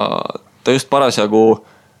 aga ta just parasjagu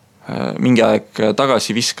mingi aeg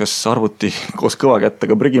tagasi viskas arvuti koos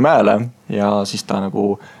kõvakättega prügimäele ja siis ta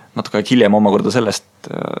nagu natuke aeg hiljem omakorda sellest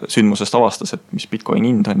sündmusest avastas, et mis Bitcoin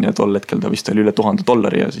hind on ja tol hetkel ta vist oli üle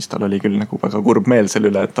 $1000 ja siis tal oli küll nagu väga kurb meel selle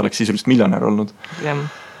üle, et ta oleks sisuliselt miljonär olnud.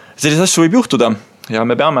 Sellised asju võib juhtuda ja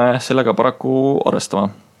me peame sellega paraku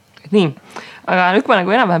arvestama. Nii, aga nüüd kui ma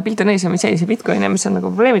nagu enam-vähem pilt on ees ja mis jäi see Bitcoin ja mis on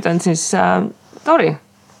nagu probleemid on, siis Tauri,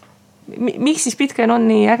 miks siis Bitcoin on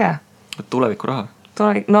nii äge? Tuleviku raha.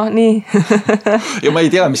 Nii. Ja ma ei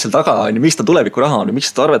tea, mis seal taga on ja miks ta tuleviku raha on ja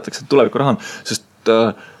miks ta arvatakse, et tuleviku raha on, sest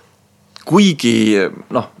kuigi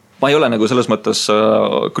ma ei ole nagu selles mõttes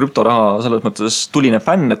krüptoraha selles mõttes tuline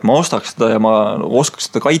fänn, et ma ostaks seda ja ma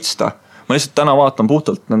oskaks seda kaitsta. Ma lihtsalt täna vaatan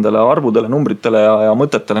puhtalt nendele arvudele, numbritele ja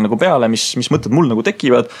mõtetele nagu peale, mis mõtted mul nagu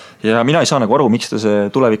tekivad. Ja mina ei saa nagu aru, miks ta see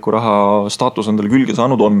tulevikuraha staatus endale külge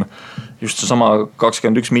saanud on. Just see sama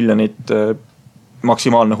 21 miljonit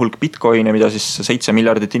maksimaalne hulk bitcoine, mida siis 7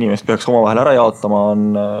 miljardit inimest peaks omavahel ära jaotama,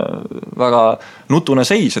 on väga nutune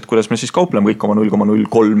seis, et kuidas me siis kaupleme kõik oma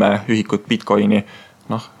 0,03 ühikut bitcoini.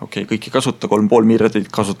 Noh, okei, kõik ei kasuta, 3,5 miljardit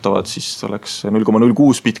kasutavad, siis oleks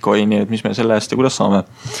 0,06 bitcoini, et mis me selle eest ja kuidas saame.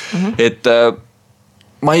 Et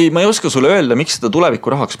ma ei oska sulle öelda, miks seda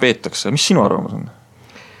tuleviku rahaks peetakse. Mis sinu arvamus on?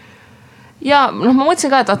 Ja noh, ma mõtlesin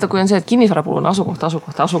ka, et vaata, kui on see, et kinnisvara puhul on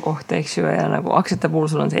asukoht, eks ju, ja nagu aktsiate puhul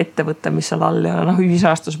sul on see ettevõte, mis seal all ja noh,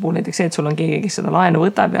 ühisrahastuse puhul näiteks see, et sul on keegi, kes seda laenu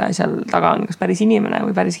võtab ja seal taga on kas päris inimene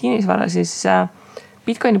või päris kinnisvara, siis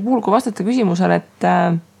Bitcoini puhul, kui vastata küsimusele, et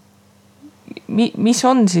mis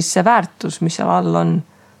on siis see väärtus, mis seal all on,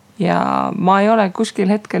 ja ma ei ole kuskil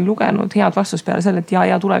hetkel lugenud head vastust peale selle, et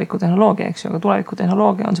ja tulevikutehnoloogia, eks ju, aga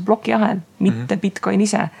tulevikutehnoloogia on see plokiahel, mitte Bitcoin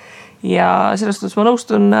ise. Ja sellest ma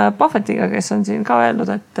nõustun Buffettiga, kes on siin ka öelnud,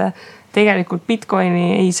 et tegelikult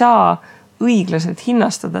Bitcoini ei saa õiglaselt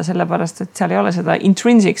hinnastada, sellepärast, et seal ei ole seda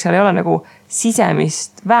intrinsic, seal ei ole nagu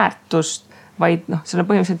sisemist väärtust, vaid noh, see on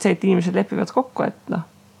põhimõtteliselt see, et inimesed lepivad kokku, et noh,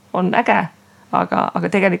 on äge, aga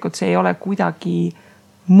tegelikult see ei ole kuidagi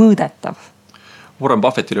mõõdetav. Warren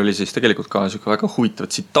Buffettil oli siis tegelikult ka väga huvitav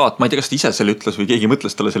tsitaat, ma ei tea, kas ta ise selle ütles või keegi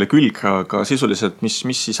mõtles talle selle külg, aga sisuliselt, mis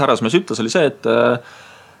siis härrasmees ütles, oli see,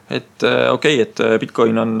 et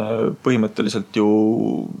Bitcoin on põhimõtteliselt ju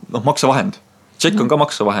maksevahend. Tšekk on ka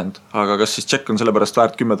maksevahend, aga kas siis tšekk on sellepärast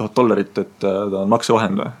väärt $10,000, et ta on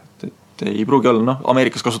maksevahend või? Et ei pruugi olla,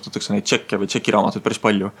 Ameerikas kasutatakse neid tšekke või tšekiraamatuid päris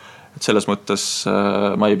palju. Et selles mõttes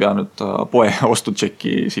ma ei pea nüüd poe ostud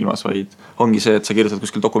tšekki silmas, vaid ongi see, et sa kirjutad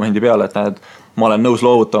kuskil dokumendi peale, et näed, ma olen nõus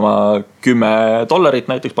loovutama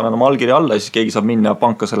 $10 näiteks, panen oma allkirja alla ja siis keegi saab minna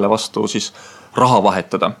panka selle vastu siis raha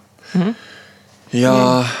vahetada. Ja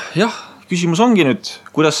jah, küsimus ongi nüüd,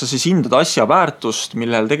 kuidas sa siis hindad asja väärtust,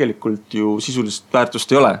 millel tegelikult ju sisuliselt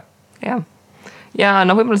väärtust ei ole. Ja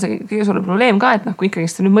võib-olla see kõige suurem probleem ka, et kui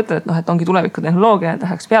ikkagi nüüd mõtled, et ongi tulevikutehnoloogia ja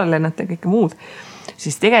tahaks peale lennata ja kõike muud,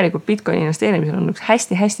 siis tegelikult Bitcoini investeerimisel on üks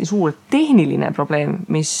hästi-hästi suur tehniline probleem,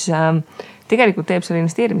 mis tegelikult teeb selle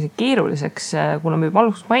investeerimise keeruliseks, kuna me juba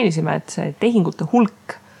alguses mainisime, et see tehingute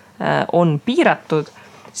hulk on piiratud,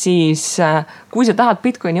 siis kui sa tahad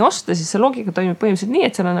Bitcoini osta, siis see loogika toimib põhimõtteliselt nii,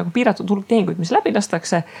 et seal on nagu piiratud hulk tehinguid, mis läbi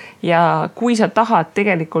lastakse. Ja kui sa tahad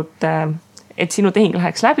tegelikult, et sinu tehing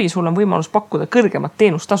läheks läbi, sul on võimalus pakkuda kõrgemat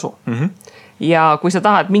teenustasu. Ja kui sa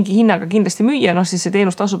tahad mingi hinnaga kindlasti müüa, siis see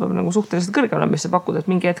teenustasu peab nagu suhteliselt kõrgem, mis sa pakud, et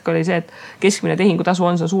mingi hetk oli see, et keskmine tehingutasu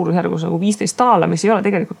on see suurusjärgus nagu $15, mis ei ole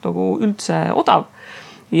tegelikult nagu üldse odav.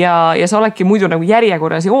 Ja sa oledki muidu nagu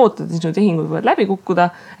järjekorras ja ootad, et sinu tehingud võivad läbi kukkuda.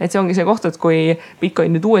 Et see ongi see koht, et kui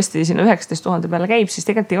Bitcoin nüüd uuesti sinna 19,000 peale käib, siis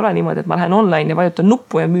tegelikult ei ole niimoodi, et ma lähen online ja vajutan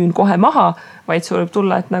nuppu ja müün kohe maha, vaid see võib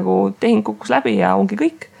tulla, et nagu tehing kukkus läbi ja ongi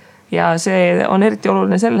kõik. Ja see on eriti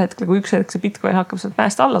oluline sel hetkel, kui üks hetk see Bitcoin hakkab sealt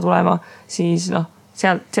mäest alla tulema, siis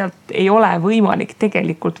sealt ei ole võimalik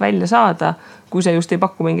tegelikult välja saada, kui see just ei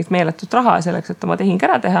paku mingit meeletut raha selleks, et oma tehing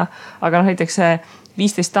ära teha. Aga näiteks see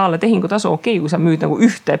 $15 tehingutasu, okei, kui sa müüd nagu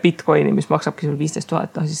ühte Bitcoini, mis maksabki sul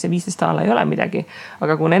 15,000, siis see $15 ei ole midagi.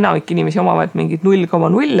 Aga kui enamik inimesi omavad mingid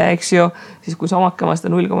 0,0, eks ju, siis kui sa omakama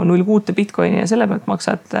seda 0,06 Bitcoini ja selle pealt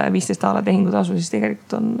maksad $15 tehingutasu, siis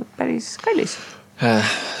tegelikult on päris kallis.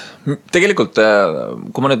 Tegelikult,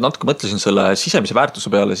 kui ma nüüd natuke mõtlesin selle sisemise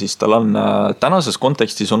väärtuse peale, siis tal on tänases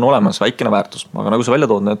kontekstis on olemas väikene väärtus. Aga nagu sa välja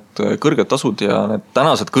tood, need kõrged tasud ja need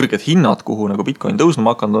tänased kõrged hinnad, kuhu nagu Bitcoin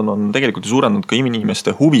tõusnuma hakanud on tegelikult suurendanud ka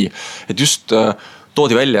inimeste huvi. Et just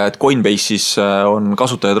toodi välja, et Coinbase'is on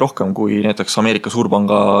kasutajaid rohkem kui näiteks Ameerika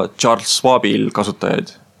suurpanga Charles Schwabil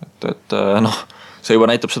kasutajaid. Et see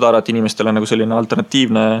juba näitab seda, et inimestele nagu selline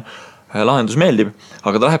alternatiivne lahendus meeldib,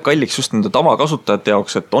 aga ta läheb kalliks just nende tavakasutajate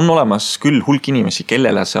jaoks, et on olemas küll hulk inimesi,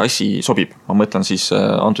 kellele see asi sobib. Ma mõtlen siis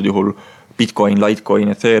antud juhul Bitcoin,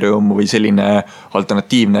 Litecoin, Ethereum või selline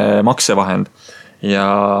alternatiivne maksevahend.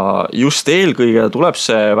 Ja just eelkõige tuleb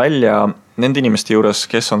see välja nende inimeste juures,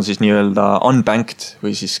 kes on siis nii-öelda unbanked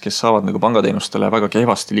või siis kes saavad nagu pangateenustele väga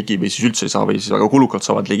kehvasti ligi või siis üldse ei saa või siis väga kulukalt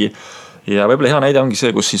saavad ligi. Ja võib-olla hea näide ongi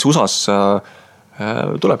see, kus siis USAs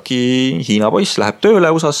tulebki Hiina poiss, läheb tööle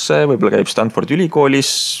USAsse, võib-olla käib Stanfordi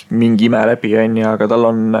ülikoolis, mingi ime läbi, aga tal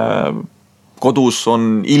on kodus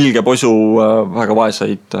on ilge posu väga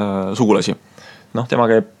vaesaid sugulasi. Tema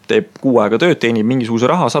teeb kuu aega tööd, teenib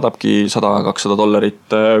mingisuguse raha, saadabki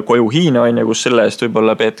 $100-200 koju Hiina, kus selle eest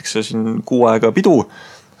võib-olla peetakse siin kuu aega pidu.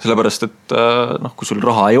 sellepärast, et noh, kui sul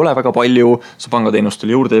raha ei ole väga palju, sa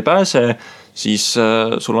pangateenustele juurde ei pääse, siis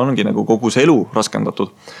sul ongi nagu kogu see elu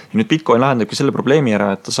raskendatud. Ja nüüd Bitcoin lahendabki selle probleemi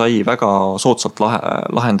ära, et ta sai väga soodsalt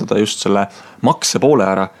lahendada just selle makse poole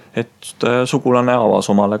ära, et sugulane avas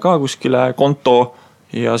omale ka kuskile konto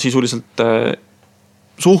ja sisuliselt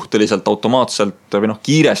suhteliselt automaatselt või noh,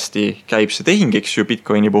 kiiresti käib see tehing, eks ju,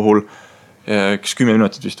 Bitcoini puhul, kes 10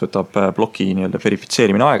 minutit vist võtab ploki nii-öelda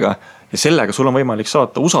verifitseerimine aega ja sellega sul on võimalik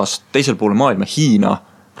saata USAst teisel pool maailma Hiina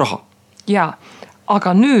raha. Jaa,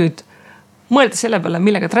 aga nüüd mõelda selle peale,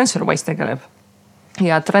 millega TransferWise tegeleb.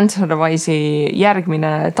 Ja TransferWise'i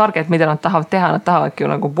järgmine target, mida nad tahavad teha, nad tahavadki ju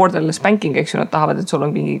nagu borderless banking, eks ju, nad tahavad, et sul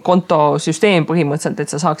on mingi kontosüsteem põhimõtteliselt, et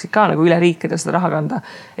sa saaksid ka nagu üle riikide seda raha kanda.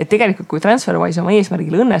 Et tegelikult, kui TransferWise oma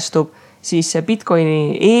eesmärgil õnnestub, siis see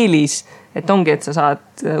Bitcoini eelis, et ongi, et sa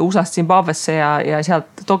saad USAst Zimbabwesse ja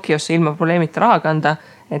sealt Tokyosse ilma probleemita raha kanda,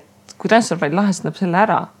 et kui TransferWise lahestab selle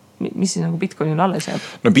ära, mis siis nagu Bitcoinil alles jääb?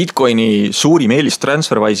 No Bitcoini suurim eelis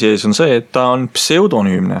TransferWise'i ees on see, et ta on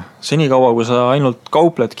pseudonüümne. Senikaua, kui sa ainult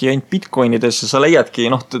kaupledki ainult Bitcoinidesse, sa leiadki,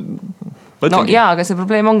 noh, no jaa, aga see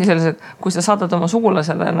probleem ongi selles, et kui sa saadad oma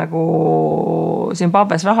sugulasele nagu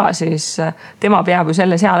Zimbabwes raha, siis tema peab ju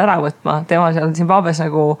selle seal ära võtma. Tema seal Zimbabwes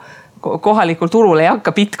nagu kohalikul turul ei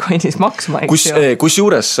hakka Bitcoinis maksma. Kus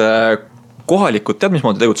juures kohalikud tead,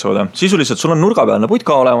 mismoodi tegutsevad? Sisuliselt sul on nurgapealne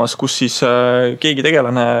putka olemas, kus siis keegi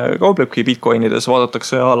tegelane kauplebki Bitcoinides,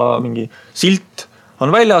 vaadatakse ala mingi silt on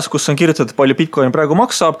väljas, kus on kirjutatud, palju Bitcoin praegu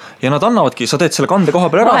maksab ja nad annavadki, sa teed selle kande koha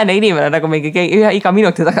peal ära. Vaene inimene nagu mingi iga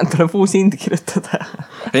minuti tagant tuleb uus hind kirjutada.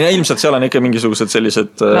 Ei, ilmselt seal on ikka mingisugused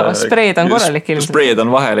sellised spreed on korralik ilmselt. Spreed on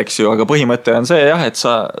vahel, eks ju, aga põhimõte on see jah, et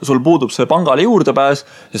sul puudub see pangale juurdepääs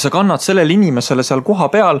ja sa kannad sellele inimesele seal koha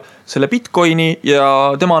peal selle Bitcoini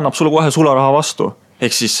ja tema annab sulle kohe sularaha vastu.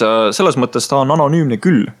 Ehk siis selles mõttes ta on anonüümne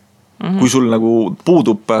küll. Kui sul nagu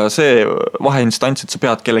puudub see vaheinstants, et sa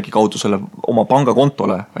pead kellegi kaudu selle oma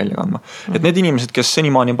pangakontole välja kandma. Et need inimesed, kes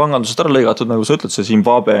senimaani on pangandusest ära lõigatud, nagu sa ütled, see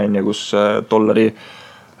Zimbabwe on ja kus dollari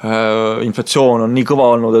inflatsioon on nii kõva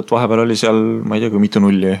olnud, et vahepeal oli seal, ma ei tea, kui mitu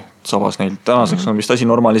nulli sabas neil. Tänaseks on vist asi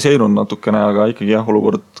normaliseerunud natukene, aga ikkagi jah,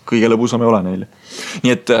 olukord kõige lõbusam ei ole neil.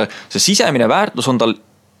 Nii et see sisemine väärtus on tal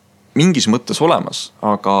mingis mõttes olemas,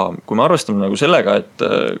 aga kui me arvestame nagu sellega, et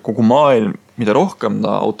kogu maailm, mida rohkem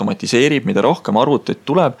ta automatiseerib, mida rohkem arvuteid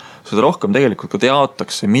tuleb, seda rohkem tegelikult ka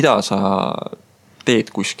teatakse, mida sa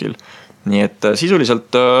teed kuskil. Nii et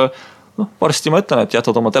sisuliselt, varsti ma ütlen, et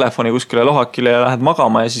jätad oma telefoni kuskile lohakile ja lähed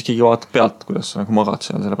magama ja siis keegi vaatab pealt, kuidas sa nagu magad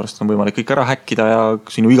seal, sellepärast on võimalik kõik ära häkkida ja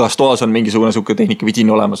sinu igas toas on mingisugune suke tehnika vidin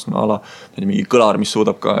olemas, mingi kõlar, mis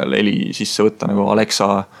suudab ka heli sisse võtta, nagu Alexa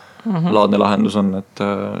laadne lahendus on, et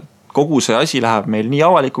kogu see asi läheb meil nii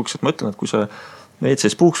avalikuks, et ma ütlen, et kui sa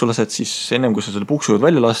WC-s puuksu lased, siis ennem kui sa selle puuksu juurde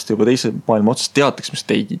välja lasti, juba teise maailma otsast teataks, mis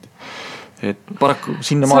teigid. Et paraku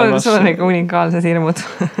sinna maailmas... Sul on ikka unikaalsed hirmud.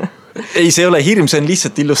 Ei, see ei ole hirm, see on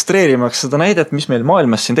lihtsalt illustreerimaks seda näidet, mis meil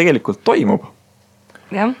maailmas siin tegelikult toimub.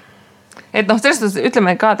 Jah. Et noh, sellest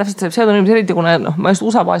ütleme ka täpselt see pseudonüümis eriti, kuna ma just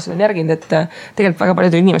USA baasil on järginud, et tegelikult väga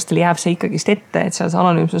paljudel inimestel jääb see ikkagist ette, et seal see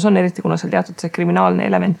anonüümsus on eriti, kuna seal teatud see kriminaalne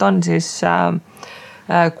element on, siis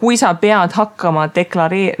kui sa pead hakkama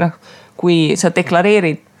kui sa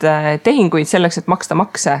deklareerid tehinguid selleks, et maksta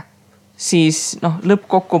makse, siis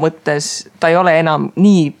lõppkokkuvõttes ta ei ole enam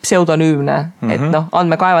nii pseudonüümne, et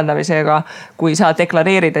andmekaevandamisega, kui sa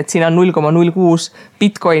deklareerid, et siin on 0,06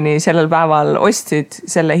 Bitcoini sellel päeval ostsid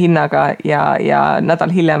selle hinnaga ja nädal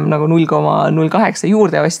hiljem nagu 0,08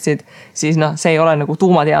 juurde ostsid, siis see ei ole nagu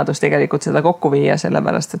tuumateadus tegelikult seda kokku viia,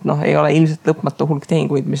 sellepärast, et ei ole ilmselt lõpmatu hulk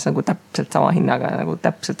tehinguid, mis nagu täpselt sama hinnaga, nagu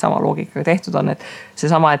täpselt sama loogikaga tehtud on, et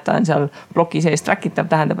seesama, et ta on seal ploki sees trackitav,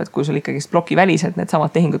 tähendab, et kui sul ikkagi ploki väliselt need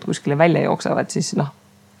samad tehingud kuskile välja jooksevad, siis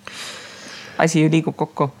asi ju liigub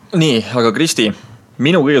kokku. Nii, aga Kristi,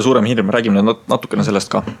 minu kõige suurem hirm, räägime natukene sellest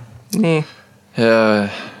ka. Nii.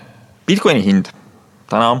 Bitcoini hind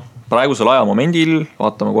täna praegusel ajamomendil,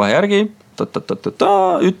 vaatame kohe järgi,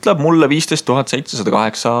 ütleb mulle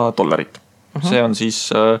 $15,708. See on siis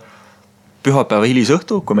pühapäeva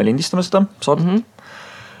hilisõhtu, kui me lindistame seda saadet.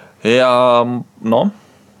 Ja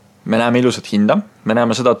me näeme ilusat hinda. Me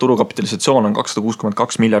näeme seda, et turukapitalisatsioon on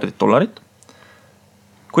 $262 miljardit.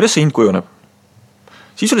 Kuidas see hind kujuneb?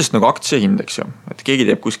 Sisuliselt nagu aktsiahind, eks ju. Et keegi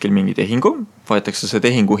teeb kuskil mingi tehingu, võetakse see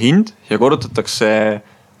tehingu hind ja korrutatakse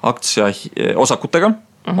aktsia osakutega.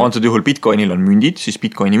 Antud juhul Bitcoinil on mündid, siis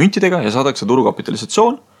Bitcoini müntidega ja saadakse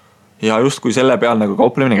turukapitalisatsioon ja just kui selle peal nagu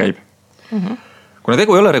kauplemine käib. kuna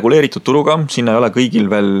tegu ei ole reguleeritud turuga, sinna ei ole kõigil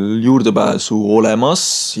veel juurdepääsu olemas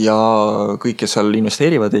ja kõik, kes seal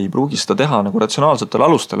investeerivad, ei pruugi seda teha nagu ratsionaalsetel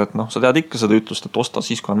alustel, et noh, sa tead ikka seda ütlust, et osta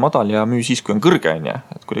siis, kui on madal ja müü siis, kui on kõrge, on.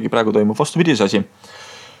 Et kuidagi praegu toimub vastupidise asi.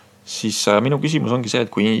 Siis minu küsimus ongi see,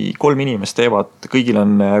 et kui 3 inimest teevad, kõigil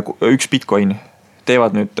on 1 Bitcoin,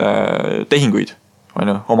 teevad nüüd tehinguid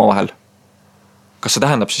omavahel. Kas see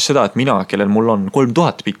tähendab siis seda, et mina, kellel mul on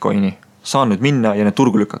 3000 Bitcoini, saan nüüd minna ja need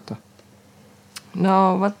turgu lükata?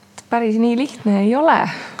 No võt päris nii lihtne ei ole.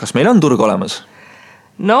 Kas meil on turg olemas?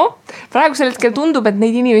 No, praegusel hetkel tundub, et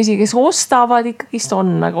neid inimesi, kes ostavad ikkagist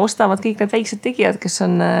on, aga ostavad kõik need väiksed tegijad, kes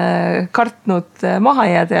on kartnud maha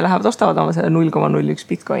jääda ja lähevad ostavad oma selle 0,01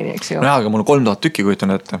 Bitcoini, eks ju. No, aga mul on 3000 tükki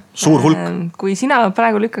kujutan ette. Suur hulk. Kui sina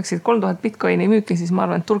praegu lükkaksid 3000 Bitcoini müüki, siis ma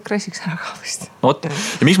arvan, et turg crashiks ära ka vist.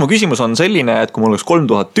 Ja miks mu küsimus on selline, et kui mul oleks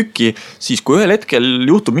 3000 tükki, siis kui ühel hetkel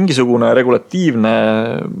juhtub mingisugune regulatiivne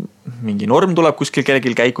mingi norm tuleb kuskil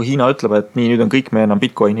kellelgi käiku, Hiina ütleb, et nii, nüüd on kõik, me enam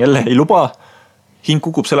Bitcoini jälle ei luba. Hind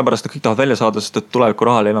kukub sellepärast, et kõik tahavad välja saada, sest et tuleviku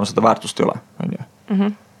rahal enam seda väärtust ei ole.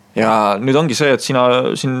 Ja nüüd ongi see, et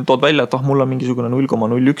sina siin tood välja, et mul on mingisugune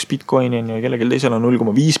 0,01 Bitcoini ja kellelgi teisel on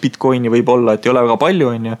 0,5 Bitcoini võib olla, et ei ole väga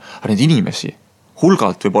palju, aga need inimesi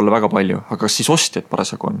hulgalt võib olla väga palju, aga kas siis ostjad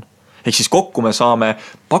parasjagu on? Ehk siis kokku me saame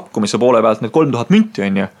pakkumise poole pealt need 3000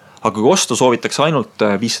 münti, aga kui osta soovitakse ainult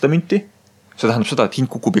 500 münti, see tähendab seda, et hind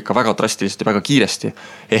kukub ikka väga drastiliselt ja väga kiiresti.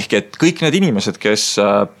 Ehk et kõik need inimesed, kes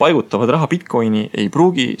paigutavad raha Bitcoini, ei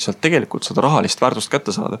pruugi sealt tegelikult seda rahalist väärtust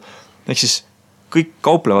kätte saada. Ehk siis kõik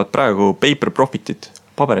kauplevad praegu paper profitit,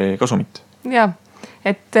 paberi kasumit. Jah,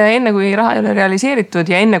 et enne kui raha ei ole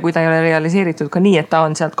realiseeritud ja enne kui ta ei ole realiseeritud ka nii, et ta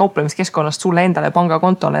on sealt kauplemiskeskkonnast sulle endale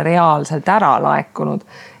pangakontole reaalselt ära laekunud,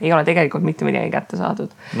 ei ole tegelikult mitte midagi kätte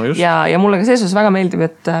saadud. No ja mulle ka seesus väga meeldib,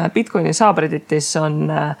 et Bitcoini subredditis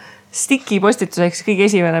on stiki postitus, ehk kõige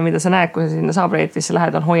esimene, mida sa näed, kui sa sinna subredditisse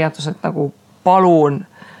lähed, on hoiatused nagu palun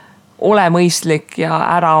ole mõistlik ja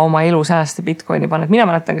ära oma elu sääste Bitcoini paned. Mina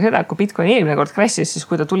mäletan ka seda, et kui Bitcoini eelmine kord crashis, siis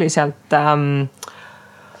kui ta tuli sealt 1000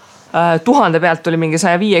 pealt tuli mingi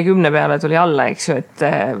 150 peale tuli alla, eks ju, et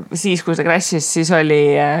siis kui ta crashis, siis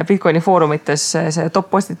oli Bitcoini foorumites see top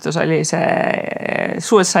postitus oli see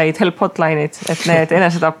suicide help hotline'id, et need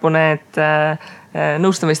enesetapu, need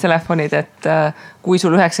nõustamistelefonid, et kui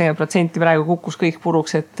sul 90% praegu kukkus kõik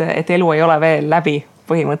puruks, et elu ei ole veel läbi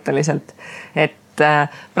põhimõtteliselt, et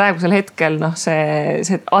praegusel hetkel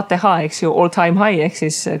see ATH, eks ju, all time high, ehk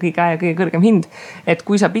siis kõige aja kõige kõrgem hind, et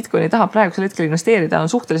kui sa Bitcoini tahab praegusel hetkel investeerida,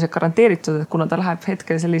 on suhteliselt garanteeritud, et kuna ta läheb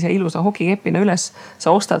hetkel sellise ilusa hokikepina üles,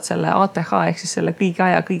 sa ostad selle ATH ehk siis selle kõige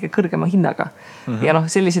aja kõige kõrgema hinnaga. Ja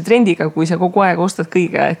sellise trendiga, kui sa kogu aeg ostad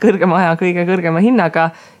kõige kõrgema aja kõige kõrgema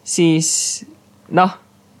hinnaga, siis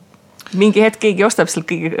mingi hetk keegi ostab sealt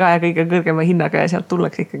kõige aja kõige kõrgema hinnaga ja sealt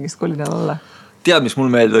tullakse ikkagi kolinal alla. Tead, mis mul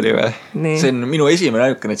meelde oli või? See on minu esimene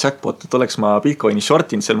ainukene jackpot, et oleks ma Bitcoini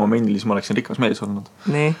shortinud sel momendil, siis ma oleksin rikas mees olnud.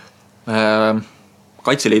 Nii.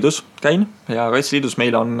 Kaitseliidus käin ja Kaitseliidus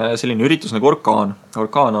meil on selline üritus nagu Orkaan.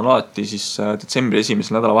 Orkaan on alati siis detsembri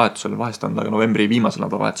esimesel nädalavahetusel, vahest on aga novembri viimasel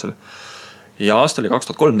nädalavahetusel. Ja aasta oli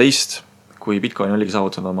 2013, kui Bitcoin oligi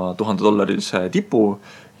saavutanud oma $1000 tipu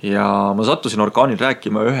ja ma sattusin Orkaanil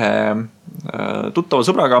rääkima ühe tuttava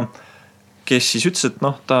sõbraga, kes siis ütles, et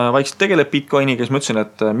ta vaikselt tegeleb Bitcoini, kes ma ütlesin,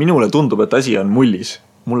 et minule tundub, et asi on mullis.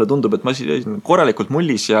 Mulle tundub, et asi on korralikult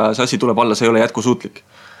mullis ja see asi tuleb alla, see ei ole jätkusuutlik.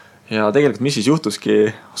 Ja tegelikult mis siis juhtuski,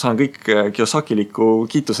 saan kõik Kiyosakiliku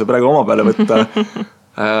kiituse praegu oma peale võtta.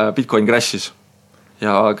 Bitcoin crashis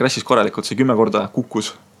ja crashis korralikult, see 10 korda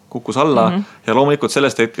kukkus alla ja loomulikult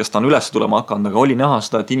sellest hetkest on üles tulema hakanud, aga oli näha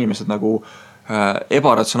seda, et inimesed nagu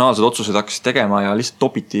ebaratsionaalsed otsused hakkasid tegema ja lihtsalt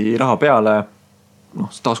topiti raha peale.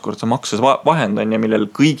 Taaskord see makses vahend on ja millel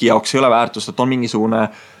kõigi jaoks ei ole väärtust, et on mingisugune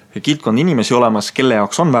kildkond inimesi olemas, kelle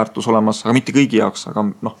jaoks on väärtus olemas, aga mitte kõigi jaoks, aga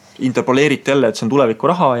interpoleeriti jälle, et see on tuleviku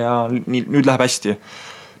raha ja nüüd läheb hästi.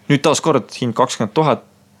 Nüüd taaskord hind 20 000,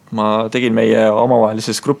 ma tegin meie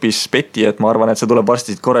omavahelises grupis beti, et ma arvan, et see tuleb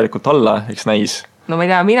varsti korralikult alla, eks näis. No ma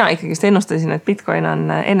ei tea, mina ikkagist ennustasin, et Bitcoin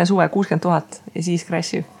on enne suve 60 000 ja siis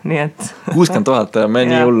crashib, nii et 60 000, me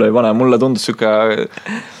nii hullu ei pane, mulle tundus süke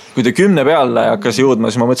kui ta 10 peale hakkas jõudma,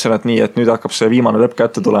 siis ma mõtlesin, et nii, et nüüd hakkab see viimane lõpp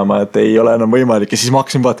kätte tulema, et ei ole enam võimalik ja siis ma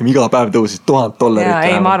hakkasin vaatama, iga päev tõusis $1000. Ja,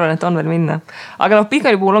 ei, ma arvan, et on veel minna. Aga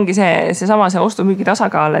Bitcoini puhul ongi see sama see ostu-müügi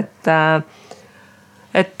tasakaal, et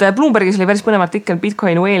et Bloombergis oli päris põnev artikkel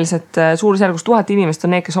Bitcoin Whales, et suurusjärgus 1000 inimest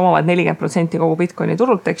on need, kes omavad 40% kogu Bitcoini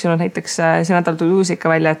turult, eks ju, näiteks see nädal tuli uus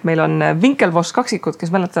ikka välja, et meil on Winklevoss kaksikud,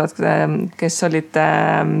 kes mäletavad, kes olid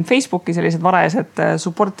Facebooki sellised varajased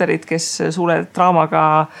supporterid, kes suure draamaga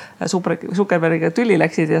Zuckerbergiga tülli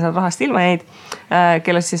läksid ja seal rahast ilma jäid,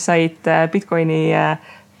 kellest siis said Bitcoini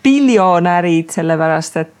biljonärid,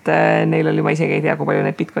 sellepärast, et neil oli, ma isegi ei tea, kui palju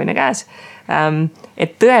neid Bitcoine käes.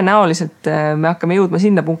 Et tõenäoliselt me hakkame jõudma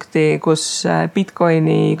sinna punkti, kus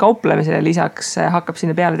Bitcoini kauplemisele lisaks hakkab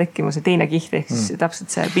sinna peale tekkima see teine kiht, ehk siis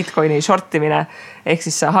täpselt see Bitcoini shortimine. Ehk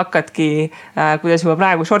siis sa hakkadki, kuidas juba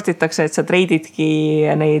praegu shortitakse, et sa treididki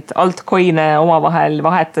neid altcoine omavahel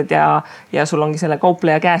vahetad ja sul ongi selle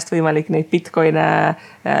kaupleja käest võimalik neid Bitcoine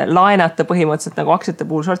laenata põhimõtteliselt nagu aktsiate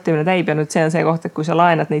puhul shortimine täib ja nüüd see on see koht, et kui sa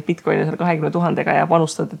laenad neid Bitcoine seal 20 000 ja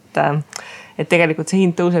panustad, et tegelikult see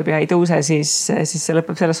hind tõuseb ja ei tõuse, siis see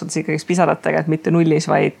lõpeb selles suhtes ikkagi pisaratega, et mitte nullis,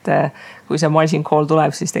 vaid kui see margin call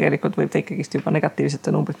tuleb, siis tegelikult võib ta ikkagi juba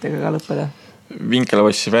negatiivsete numbritega ka lõppeda.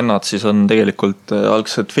 Winklevossi vennad siis on tegelikult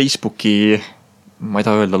algselt Facebooki, ma ei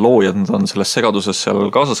taha öelda loojad, nad on selles segaduses seal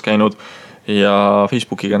kaasas käinud ja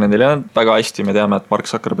Facebookiga nendel ei olnud väga hästi. Me teame, et Mark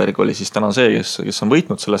Zuckerberg oli siis täna see, kes on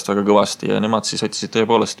võitnud sellest väga kõvasti ja nemad siis otsisid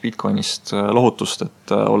tõepoolest Bitcoinist lohutust,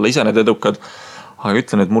 et olla ise need edukad. Aga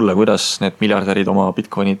ütle nüüd mulle, kuidas need miljardärid oma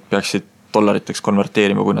Bitcoinid peaksid dollariteks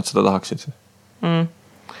konverteerima, kui nad seda tahaksid.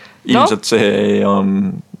 Ilmselt see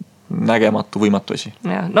on nägematu võimatu asi.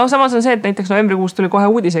 No samas on see, et näiteks novembrikuus tuli kohe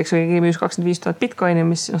uudiseks, või keegi müüs 25 000 Bitcoini,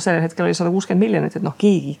 mis sellel hetkel oli 160 miljonit, et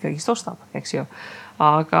keegi ikkagi ostab, eks ju.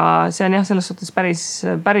 Aga see on jah, selles suhtes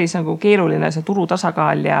päris nagu keeruline see turu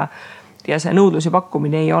tasakaal ja see nõudlus ja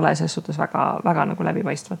pakkumine ei ole selles suhtes väga nagu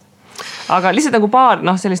läbipaistvad. Aga lihtsalt nagu paar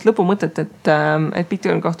sellist lõpumõtet, et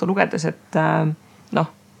Bitcoini kohta lugedes, et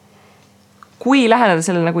kui läheneda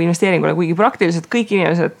selle nagu investeeringule, kuigi praktiliselt kõik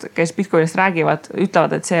inimesed, kes Bitcoinist räägivad,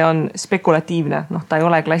 ütlevad, et see on spekulatiivne. Ta ei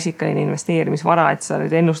ole klassikaline investeerimisvara, et sa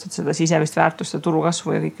nüüd ennustad seda sisemist väärtust ja turu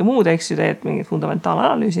kasvu ja kõike muud, eks ju, teed mingit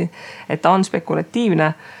fundamentalanalüüsi, et ta on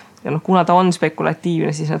spekulatiivne. Ja kuna ta on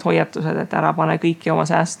spekulatiivne, siis need hoiatused, et ära pane kõiki oma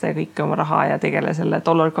sääste ja kõiki oma raha ja tegele selle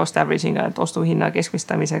dollar cost averaging'a, et ostuhinna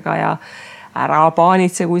keskmistamisega ja ära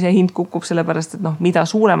paanitse, kui see hind kukub, sellepärast, et mida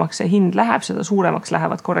suuremaks see hind läheb, seda suuremaks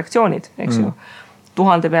lähevad korrektsioonid, eks ju.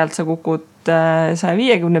 1000 pealt sa kukud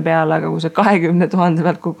 150 peale, aga kui sa 20 000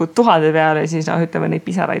 pealt kukud 1000 peale, siis ütleme, neid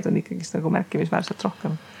pisaraid on ikkagi nagu märkimisväärselt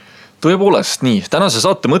rohkem. Tõepoolest nii, tänase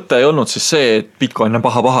saate mõte ei olnud siis see, et Bitcoin on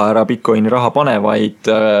paha ära Bitcoini raha pane, vaid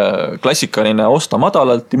klassikaline osta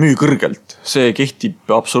madalalt ja müü kõrgelt. See kehtib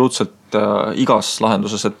absoluutselt igas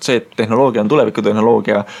lahenduses, et see, et tehnoloogia on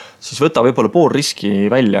tulevikutehnoloogia, siis võta võib-olla pool riski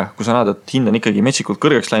välja, kui sa näed, et hind on ikkagi metsikult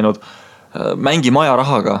kõrgeks läinud, mängi maja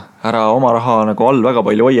rahaga, ära oma raha nagu all väga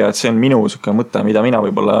palju hoia, et see on minu mõte, mida mina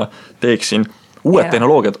võib-olla teeksin. Uued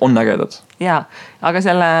tehnoloogiad on ägedad. Jaa, aga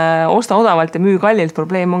selle osta odavalt ja müü kallilt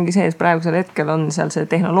probleem ongi see, et praegusel hetkel on seal see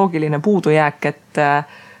tehnoloogiline puudujääk, et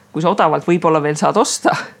kui sa odavalt võib-olla veel saad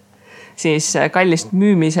osta, siis kallist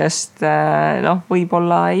müümisest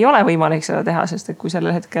võib-olla ei ole võimalik seda teha, sest et kui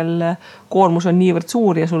sellel hetkel koormus on niivõrd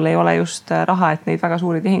suur ja sul ei ole just raha, et neid väga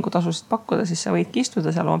suuri tehingutasusid pakkuda, siis sa võidki istuda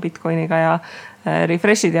seal oma Bitcoiniga ja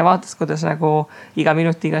refreshid ja vaatad, kuidas nagu iga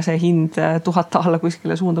minutiga see hind 1000 alla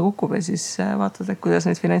kuskile suunda kukub ja siis vaatad, et kuidas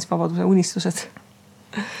need finantsvabaduse unistused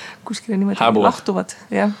kuskile niimoodi lahtuvad.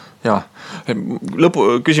 Ja, lõpu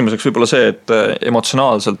küsimuseks võib-olla see, et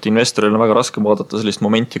emotsionaalselt investoril on väga raske vaadata sellist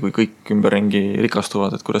momenti, kui kõik ümberringi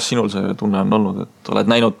rikastuvad, et kuidas sinul see tunne on olnud, et oled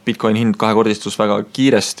näinud Bitcoin hind kahekordistus väga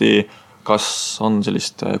kiiresti, kas on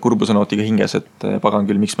sellist kurbusenotiga hinges, et pagan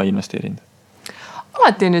küll, miks ma investeerinud?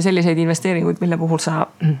 Alati on ju selliseid investeeringuid, mille puhul sa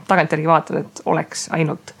tagantjärgi vaatad, et oleks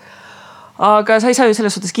ainult. Aga sa ei saa ju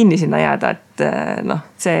selles suhtes kinni sinna jääda, et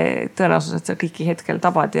see tõenäosus, et sa kõiki hetkel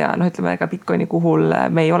tabad ja ütleme ka Bitcoini puhul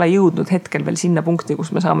me ei ole jõudnud hetkel veel sinna punkti,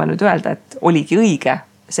 kus me saame nüüd öelda, et oligi õige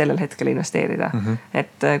sellel hetkel investeerida.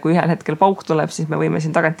 Et kui ühel hetkel pauk tuleb, siis me võime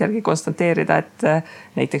siin tagantjärgi konstanteerida, et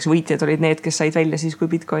näiteks võitjad olid need, kes said välja siis, kui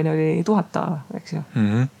Bitcoin oli 1000 alla, eks ju.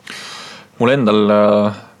 Mul endal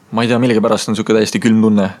ma ei tea, millegi pärast on siuke täiesti külm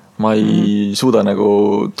tunne. Ma ei suuda nagu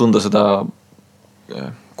tunda seda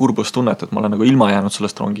kurbust tunnet, et ma olen nagu ilma jäänud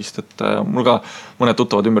sellest rongist, et mul ka mõned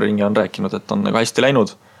tuttavad ümberringi on rääkinud, et on nagu hästi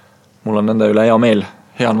läinud. Mul on nende üle hea meel,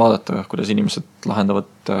 hea on vaadata, kuidas inimesed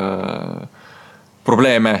lahendavad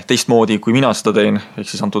probleeme teistmoodi, kui mina seda teen, ehk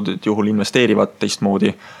siis antud juhul investeerivad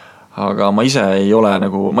teistmoodi. Aga ma ise ei ole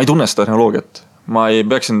nagu, ma ei tunne seda tehnoloogiat. Ma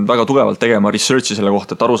peaksin väga tugevalt tegema researchi selle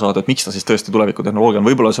kohta, et aru saada, et miks ta siis tõesti tulevikutehnoloogia on.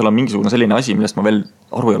 Võib-olla seal on mingisugune selline asi, millest ma veel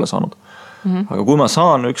aru ei ole saanud. Aga kui ma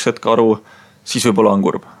saan üks hetk aru, siis võib-olla on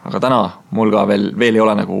kurb, aga täna mul ka veel ei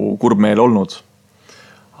ole nagu kurb meel olnud.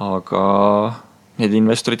 Aga need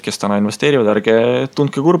investorid, kes täna investeerivad, ärge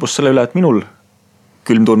tundke kurbust selle üle, et minul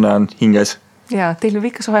külm tunne on hinges. Ja, teil võib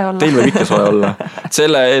ikka soe olla. Teil võib ikka soe olla.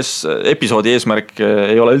 Selle episoodi eesmärk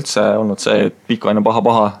ei ole üldse olnud see, et Bitcoin on paha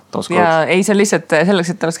taaskord. Ja ei, see on lihtsalt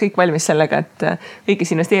selleks, et oleks kõik valmis sellega, et kõik,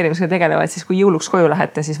 kes investeerimisega tegelevad, siis kui jõuluks koju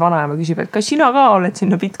lähete, siis vanaema küsib, et kas sina ka oled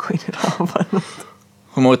sinna Bitcoini raha pannud?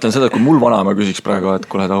 Kui ma mõtlen seda, et kui mul vanaema küsiks praegu, et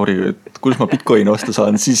kuule Tauri, et kuidas ma Bitcoini osta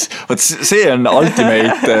saan, siis see on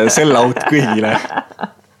ultimate sell out kõigile.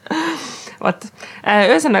 Vaat,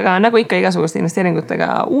 ühesõnaga nagu ikka igasuguste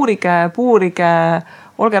investeeringutega, uurige, puurige,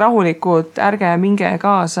 olge rahulikud, ärge minge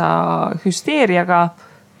kaasa hüsteeriaga,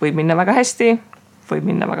 võib minna väga hästi, võib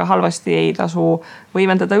minna väga halvasti, ei tasu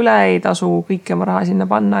võimendada üle, ei tasu kõike oma raha sinna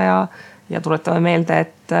panna ja tuletame meelde,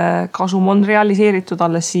 et kasum on realiseeritud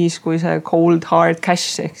alles siis, kui see cold hard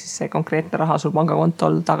cash, ehk siis see konkreetne raha sul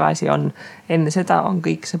pangakontol tagasi on. Enne seda on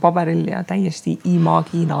kõik see paberil ja täiesti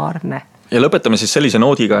imaginaarne. Ja lõpetame siis sellise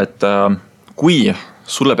noodiga, et kui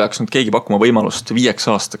sulle peaks nüüd keegi pakkuma võimalust 5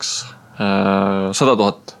 aastaks 100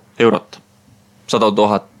 000 eurot, 100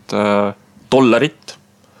 000 dollarit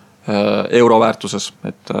euro väärtuses,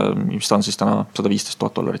 et mis ta on siis täna 115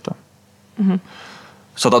 000 dollarit või?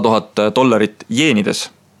 100 000 dollarit jeenides,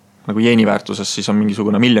 nagu jeeni väärtuses, siis on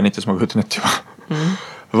mingisugune miljonites, ma kujutan ette juba.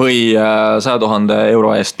 Või 100 000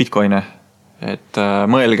 euro eest Bitcoine, et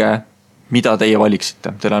mõelge, mida teie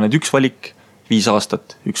valiksite. Teil on nüüd üks valik, 5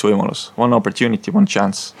 aastat, üks võimalus. One opportunity, one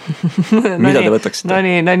chance. Mida te võtaksite?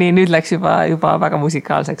 No nii, nüüd läks juba väga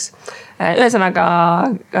musikaalseks. Ühesõnaga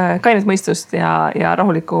kainet mõistust ja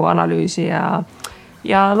rahulikku analüüsi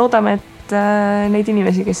ja loodame, et neid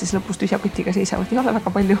inimesi, kes siis lõpus tühjakotiga seisavad, ei ole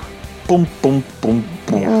väga palju.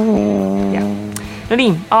 Ja. No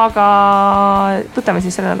nii, aga võtame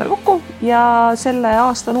siis selle nädal kokku ja selle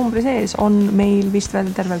aasta numbri sees on meil vist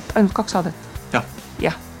veel tervelt ainult 2 saadet.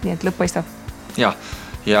 Jah, nii et lõpp paistab. Ja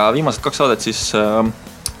viimased 2 saadet siis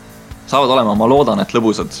saavad olema, ma loodan, et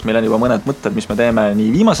lõbusad. Meil on juba mõned mõtted, mis me teeme nii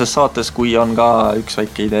viimases saates, kui on ka üks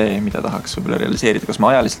väike idee, mida tahaks võib-olla realiseerida. Kas me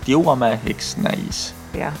ajaliselt jõuame, eks näis.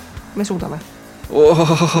 Ja, me suudame.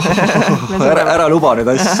 Ära luba nüüd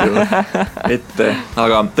asju ette.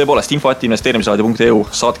 Aga tõepoolest info@investeerimisraadio.eu,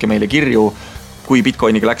 saatke meile kirju. Kui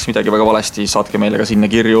Bitcoiniga läks midagi väga valesti, saatke meile ka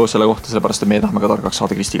sinna kirju selle kohta, sellepärast, et meie tahame ka targaks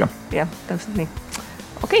saada Kristiga. Jah, täpselt nii.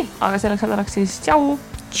 Okei, aga selleks nädalaks siis tšau!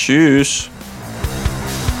 Tšüss!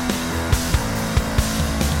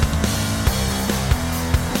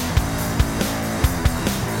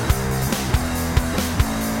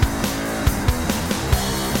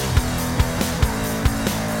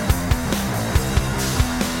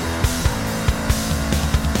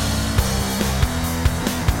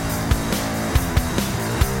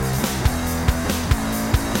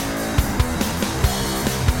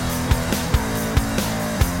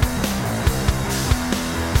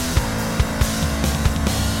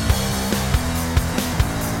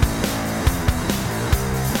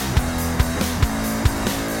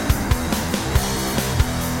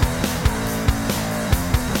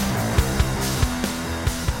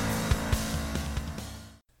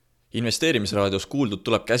 Investeerimisraadios kuuldud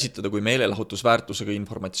tuleb käsitleda kui meelelahutusväärtusega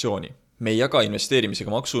informatsiooni. Me ei jaga investeerimisega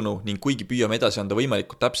maksunu ning kuigi püüame edasi anda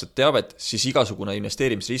võimalikult täpset teavet, siis igasugune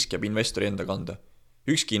investeerimisrisk jääb investori enda kanda.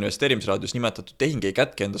 Ükski investeerimisraadios nimetatud tehing ei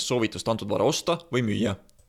kätke endast soovitust antud vara osta või müüa.